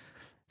places.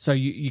 So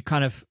you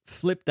kind of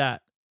flip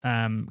that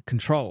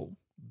control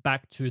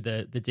back to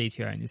the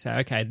DTO and you say,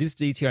 okay, this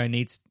DTO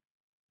needs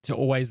to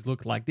always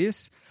look like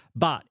this,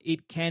 but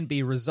it can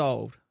be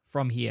resolved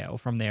from here or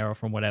from there or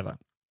from whatever.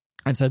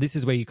 And so this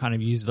is where you kind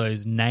of use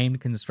those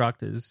named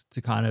constructors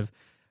to kind of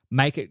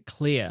make it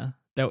clear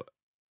that,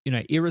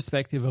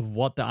 irrespective of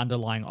what the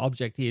underlying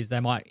object is, they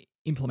might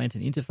implement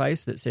an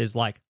interface that says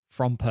like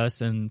from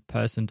person,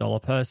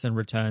 $person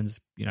returns,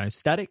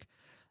 static.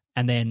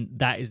 And then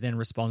that is then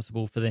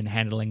responsible for then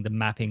handling the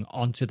mapping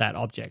onto that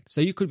object.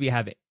 So you could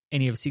have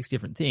any of 6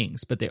 different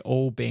things, but they're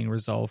all being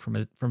resolved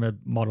from a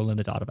model in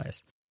the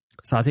database.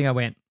 So I think I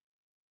went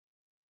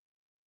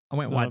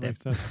wide there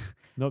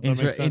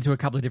into a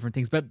couple of different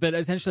things. But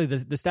essentially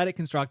the static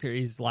constructor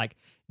is like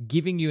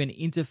giving you an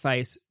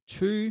interface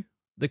to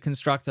the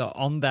constructor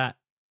on that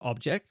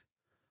object,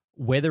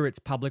 whether it's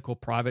public or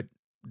private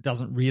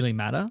doesn't really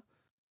matter.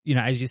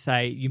 As you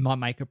say, you might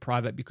make it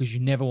private because you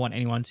never want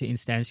anyone to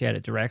instantiate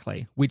it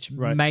directly, which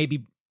may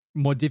be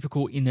more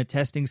difficult in a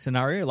testing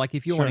scenario. Like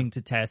if you're wanting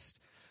to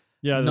test,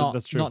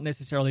 that's true. Not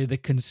necessarily the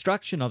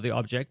construction of the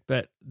object,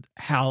 but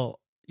how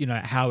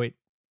it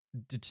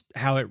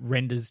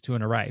renders to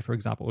an array, for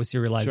example, or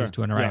serializes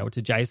to an array or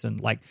to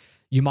JSON. Like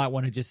you might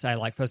want to just say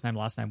like first name,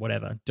 last name,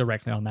 whatever,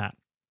 directly on that.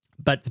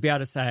 But to be able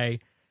to say,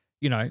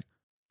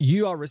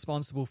 you are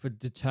responsible for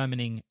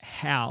determining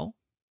how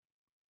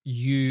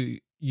you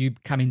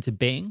come into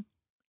being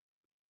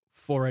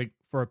for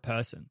a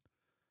person.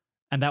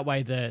 And that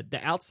way the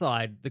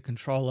outside, the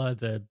controller,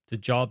 the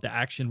job, the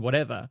action,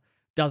 whatever,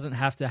 doesn't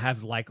have to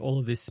have like all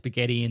of this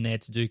spaghetti in there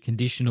to do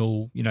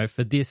conditional,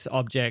 for this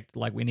object,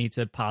 like we need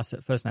to pass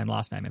it first name,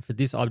 last name. And for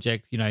this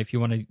object, if you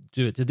want to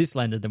do it to this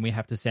lender, then we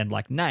have to send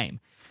like name.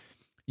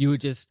 You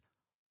would just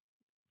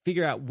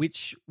figure out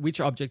which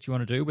object you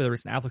want to do, whether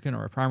it's an applicant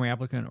or a primary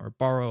applicant or a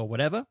borrower or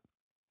whatever.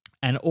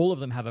 And all of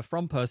them have a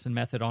from person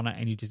method on it,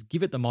 and you just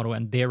give it the model,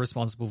 and they're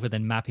responsible for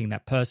then mapping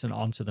that person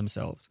onto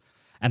themselves.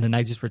 And then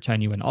they just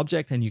return you an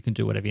object, and you can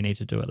do whatever you need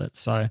to do with it.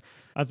 So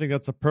I think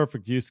that's a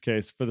perfect use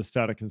case for the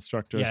static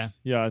constructors.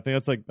 Yeah, I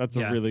think that's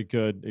a really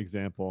good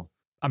example.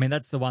 I mean,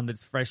 that's the one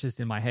that's freshest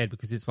in my head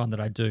because it's one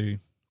that I do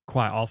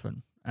quite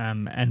often.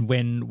 And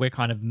when we're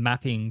kind of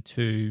mapping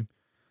to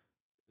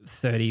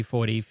 30,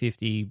 40,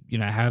 50,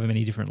 however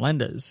many different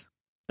lenders.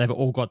 They've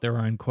all got their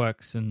own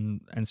quirks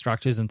and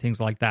structures and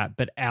things like that,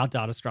 but our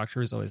data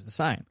structure is always the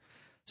same.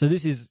 So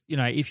this is,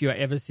 if you're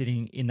ever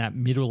sitting in that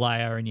middle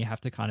layer and you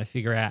have to kind of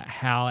figure out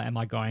how am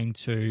I going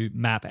to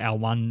map our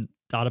one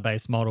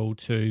database model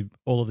to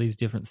all of these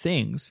different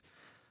things,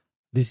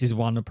 this is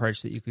one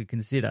approach that you could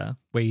consider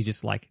where you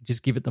just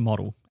give it the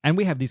model. And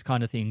we have these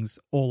kind of things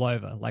all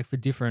over, like for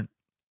different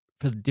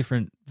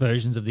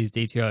versions of these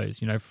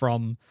DTOs,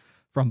 from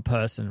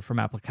person, from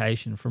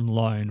application, from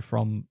loan,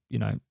 from,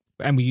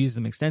 and we use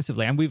them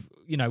extensively. And we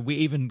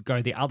even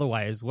go the other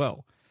way as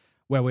well,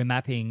 where we're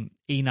mapping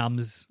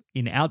enums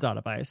in our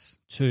database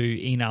to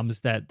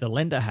enums that the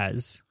lender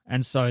has.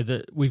 And so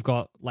that we've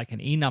got like an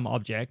enum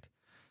object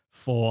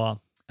for,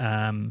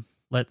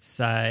 let's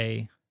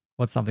say,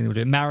 what's something we'll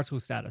do? Marital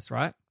status,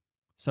 right?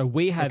 So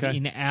we have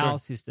in our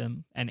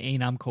system an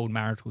enum called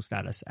marital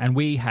status. And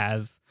we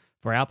have,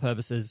 for our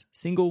purposes,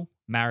 single,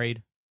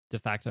 married, de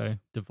facto,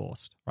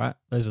 divorced, right?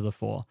 Those are the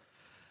four.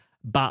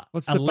 But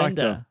what's a de facto?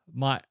 lender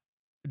might...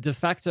 De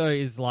facto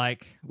is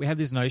like, we have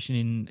this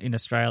notion in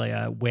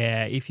Australia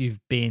where if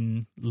you've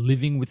been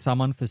living with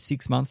someone for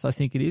 6 months, I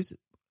think it is,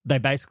 they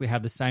basically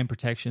have the same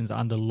protections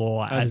under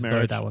law as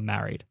though they were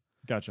married.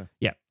 Gotcha.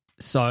 Yeah.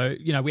 So,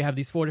 we have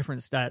these four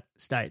different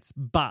states,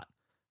 but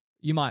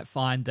you might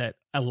find that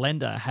a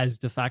lender has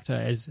de facto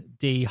as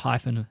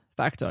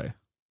D-facto,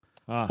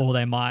 or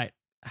they might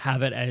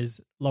have it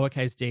as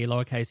lowercase d,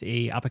 lowercase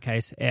e,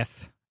 uppercase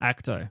f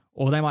acto,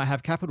 or they might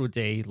have capital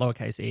D,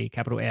 lowercase e,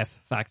 capital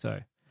F facto.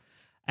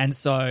 And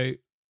so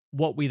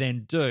what we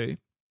then do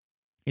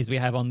is we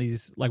have on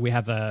these, like we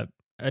have a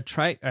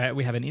trait,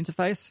 we have an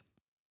interface,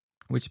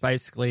 which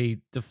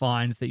basically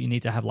defines that you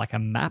need to have like a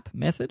map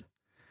method.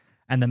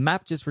 And the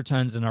map just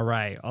returns an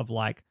array of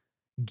like,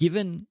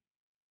 given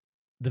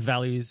the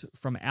values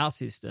from our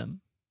system,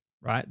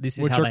 right? This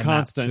is which how are they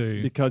constant map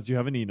to, because you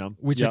have an enum.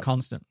 Which are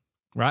constant,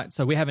 right?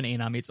 So we have an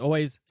enum. It's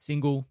always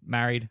single,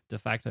 married, de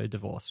facto,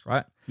 divorced,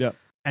 right? Yeah.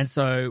 And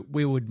so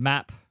we would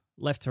map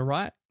left to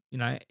right.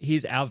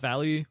 Here's our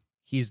value,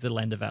 here's the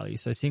lender value.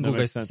 So single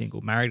goes to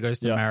single, married goes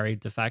to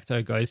married, de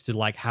facto goes to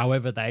like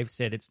however they've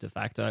said it's de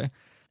facto.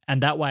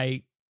 And that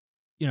way,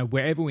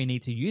 wherever we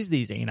need to use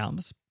these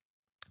enums,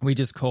 we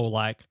just call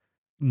like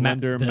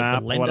lender, map,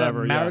 the lender,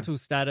 whatever, marital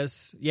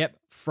status,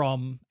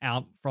 from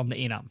the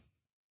enum.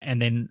 And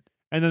then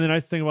the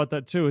nice thing about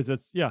that too is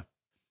it's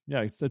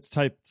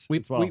typed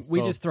as well.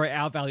 We just throw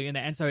our value in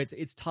there. And so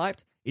it's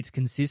typed, it's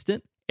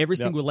consistent. Every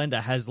single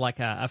lender has like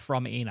a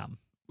from enum.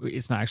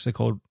 It's not actually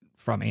called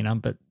from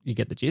enum, but you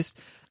get the gist.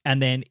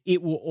 And then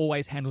it will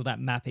always handle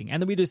that mapping.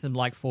 And then we do some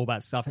like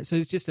format stuff. So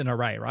it's just an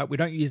array, right? We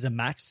don't use a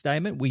match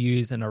statement. We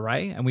use an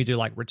array, and we do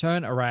like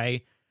return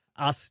array,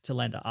 us to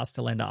lender, us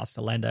to lender, us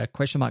to lender,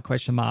 question mark,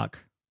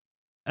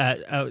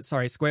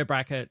 square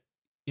bracket,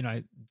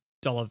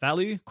 dollar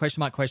value,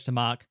 question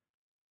mark,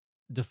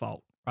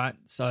 default, right?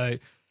 So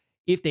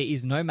if there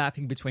is no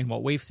mapping between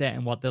what we've set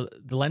and what the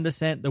lender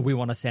sent, then we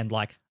want to send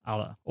like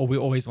other, or we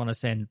always want to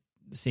send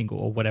single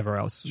or whatever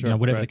else,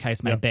 whatever the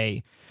case may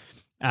be.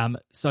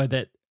 So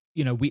that,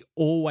 we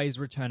always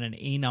return an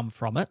enum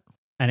from it,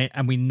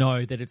 and we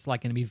know that it's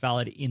like going to be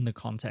valid in the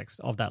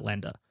context of that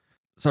lender.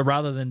 So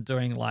rather than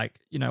doing like,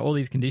 all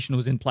these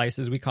conditionals in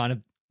places, we kind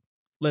of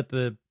let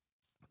the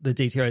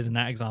DTOs in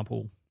that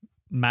example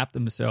map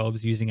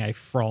themselves using a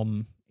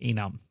from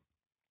enum.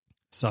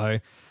 So,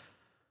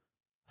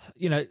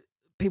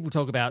 people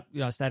talk about,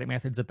 static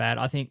methods are bad.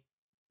 I think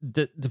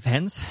that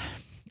depends,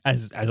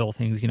 as all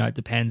things, it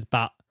depends.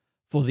 But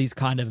for these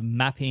kind of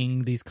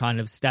mapping, these kind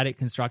of static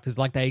constructors,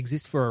 like they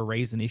exist for a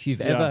reason. If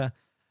you've ever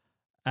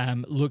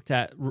looked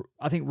at,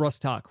 I think Ross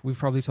Tuck, we've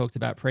probably talked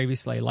about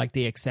previously, like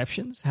the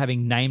exceptions,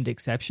 having named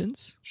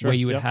exceptions, where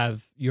you would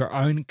have your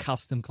own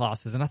custom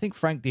classes. And I think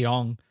Frank de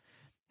Jong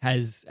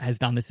has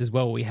done this as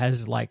well. He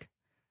has like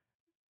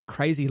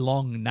crazy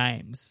long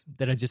names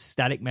that are just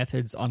static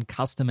methods on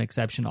custom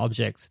exception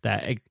objects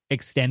that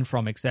extend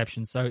from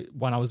exceptions. So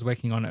one I was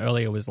working on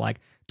earlier was like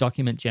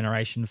document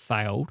generation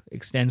failed,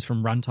 extends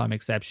from runtime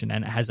exception,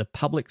 and it has a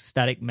public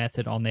static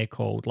method on there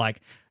called like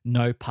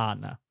no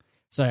partner.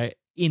 So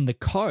in the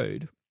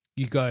code,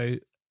 you go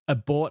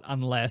abort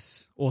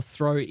unless or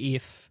throw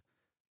if.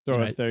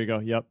 There you go.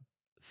 Yep.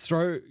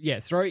 Throw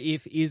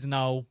if is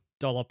null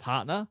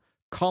 $partner,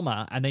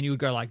 comma, and then you would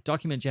go like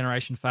document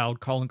generation failed, :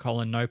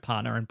 no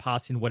partner, and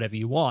pass in whatever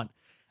you want.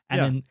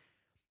 And then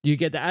you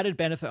get the added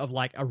benefit of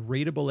like a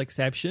readable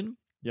exception.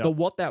 Yep. But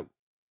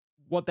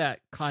what that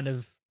kind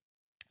of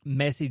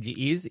message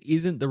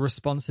isn't the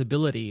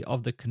responsibility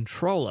of the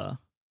controller.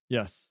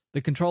 Yes.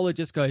 The controller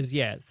just goes,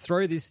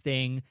 throw this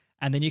thing,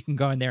 and then you can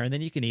go in there, and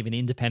then you can even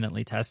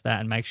independently test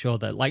that and make sure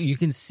that like you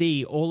can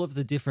see all of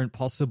the different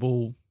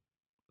possible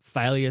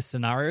failure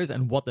scenarios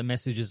and what the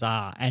messages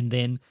are. And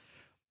then,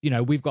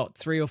 we've got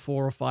 3 or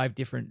 4 or 5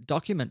 different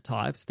document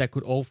types that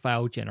could all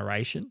fail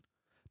generation,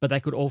 but they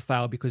could all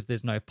fail because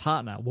there's no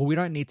partner. Well, we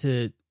don't need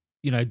to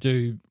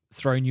do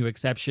throw new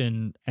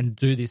exception and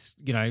do this,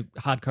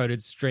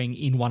 hard-coded string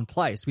in one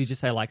place. We just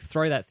say, like,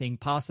 throw that thing,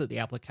 pass it the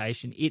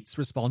application. It's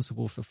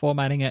responsible for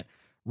formatting it,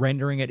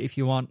 rendering it if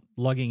you want,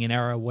 logging an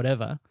error,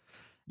 whatever.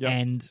 Yep.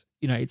 And,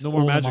 it's no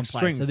more more magic in one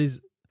strings. place. So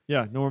there's,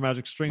 no more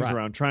magic strings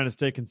around, trying to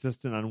stay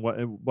consistent on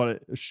what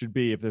it should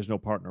be if there's no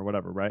partner or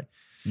whatever, right?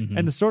 Mm-hmm.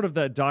 And the sort of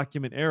that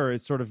document error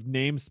is sort of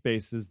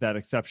namespaces that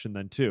exception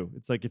then too.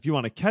 It's like if you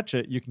want to catch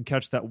it, you can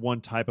catch that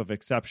one type of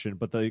exception,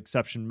 but the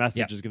exception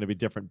message is going to be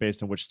different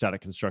based on which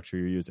static constructor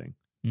you're using.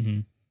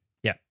 Mm-hmm.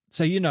 Yeah.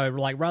 So,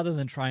 like rather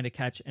than trying to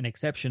catch an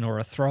exception or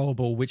a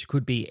throwable, which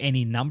could be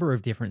any number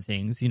of different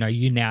things,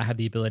 you now have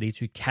the ability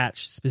to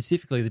catch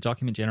specifically the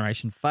document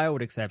generation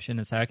failed exception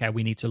and say, okay,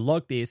 we need to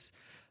log this,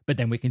 but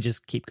then we can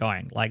just keep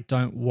going. Like,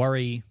 don't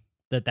worry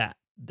that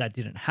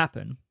didn't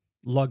happen.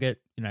 Log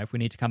it. If we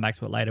need to come back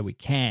to it later, we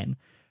can.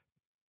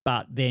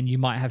 But then you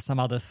might have some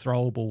other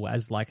throwable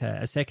as like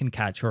a second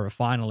catch or a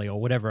finally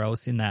or whatever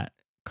else in that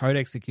code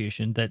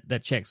execution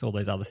that checks all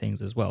those other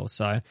things as well.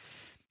 So,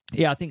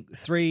 yeah, I think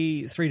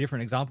three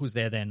different examples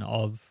there then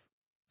of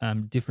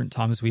different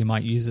times we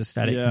might use a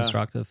static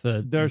constructor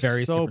for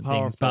various different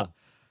things. But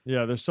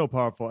yeah, they're so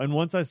powerful. And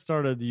once I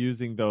started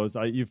using those,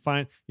 you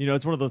find,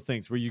 it's one of those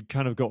things where you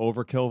kind of go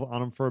overkill on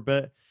them for a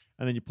bit,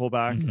 and then you pull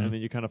back, and then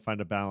you kind of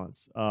find a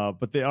balance.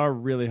 But they are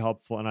really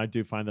helpful, and I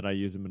do find that I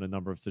use them in a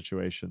number of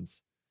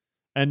situations.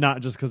 And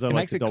not just because I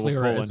like to double colon.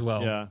 It makes it clearer as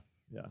well.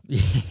 Yeah.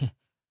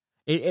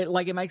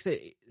 It makes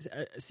it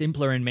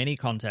simpler in many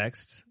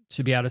contexts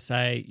to be able to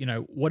say,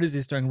 what is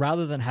this doing?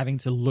 Rather than having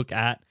to look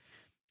at,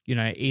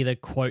 either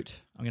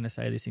quote, I'm going to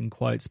say this in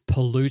quotes,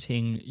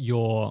 polluting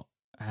your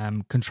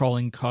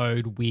controlling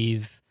code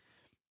with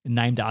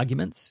named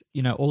arguments,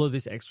 all of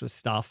this extra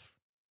stuff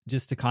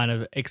just to kind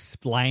of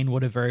explain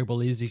what a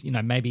variable is,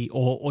 maybe,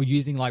 or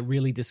using like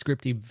really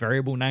descriptive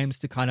variable names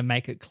to kind of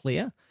make it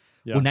clear.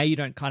 Yeah. Well, now you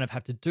don't kind of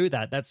have to do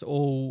that. That's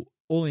all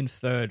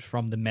inferred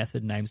from the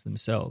method names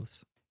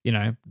themselves.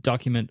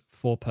 Document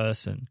for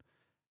person,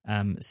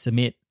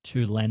 submit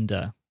to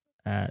lender,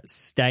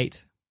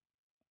 state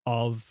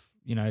of,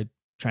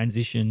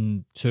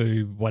 transition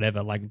to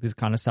whatever, like this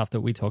kind of stuff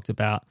that we talked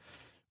about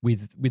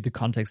with the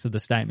context of the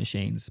state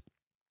machines.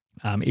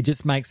 It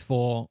just makes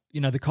for,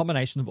 the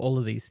combination of all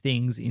of these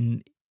things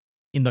in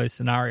those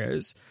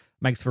scenarios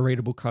makes for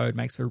readable code,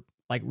 makes for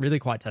like really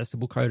quite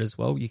testable code as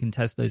well. You can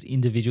test those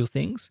individual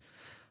things,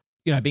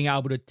 being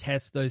able to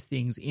test those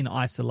things in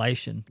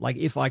isolation. Like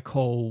if I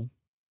call,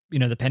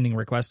 the pending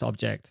request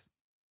object,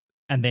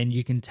 and then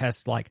you can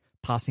test like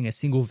passing a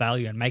single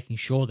value and making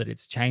sure that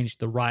it's changed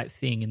the right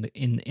thing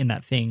in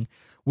that thing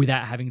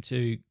without having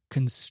to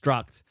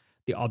construct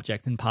the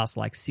object and pass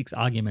like 6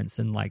 arguments,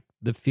 and like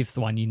the 5th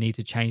one you need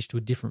to change to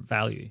a different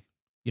value.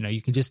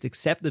 You can just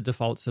accept the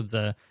defaults of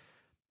the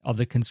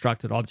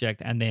constructed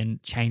object and then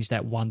change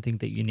that one thing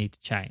that you need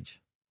to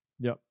change.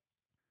 Yep.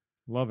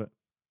 Love it.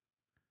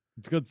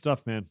 It's good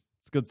stuff, man.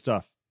 It's good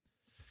stuff.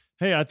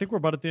 Hey, I think we're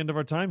about at the end of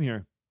our time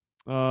here.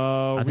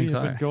 I think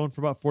we've been going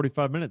for about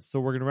 45 minutes, so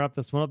we're going to wrap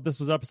this one up.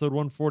 This was episode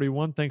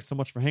 141. Thanks so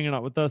much for hanging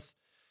out with us.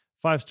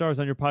 5 stars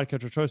on your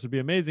podcatcher choice would be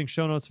amazing.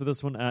 Show notes for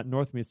this one at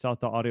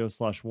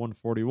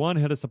northmeetsouth.audio/141.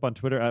 Hit us up on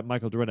Twitter at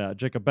Michael Doretta, at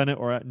Jacob Bennett,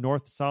 or at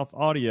North South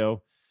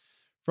Audio.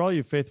 For all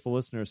you faithful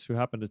listeners who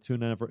happen to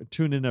tune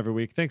in every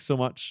week, thanks so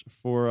much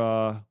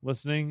for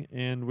listening,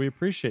 and we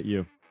appreciate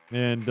you.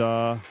 And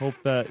hope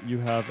that you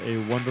have a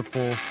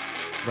wonderful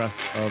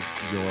rest of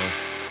your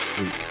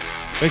week.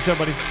 Thanks,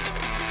 everybody.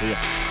 See ya.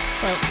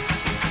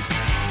 Bye.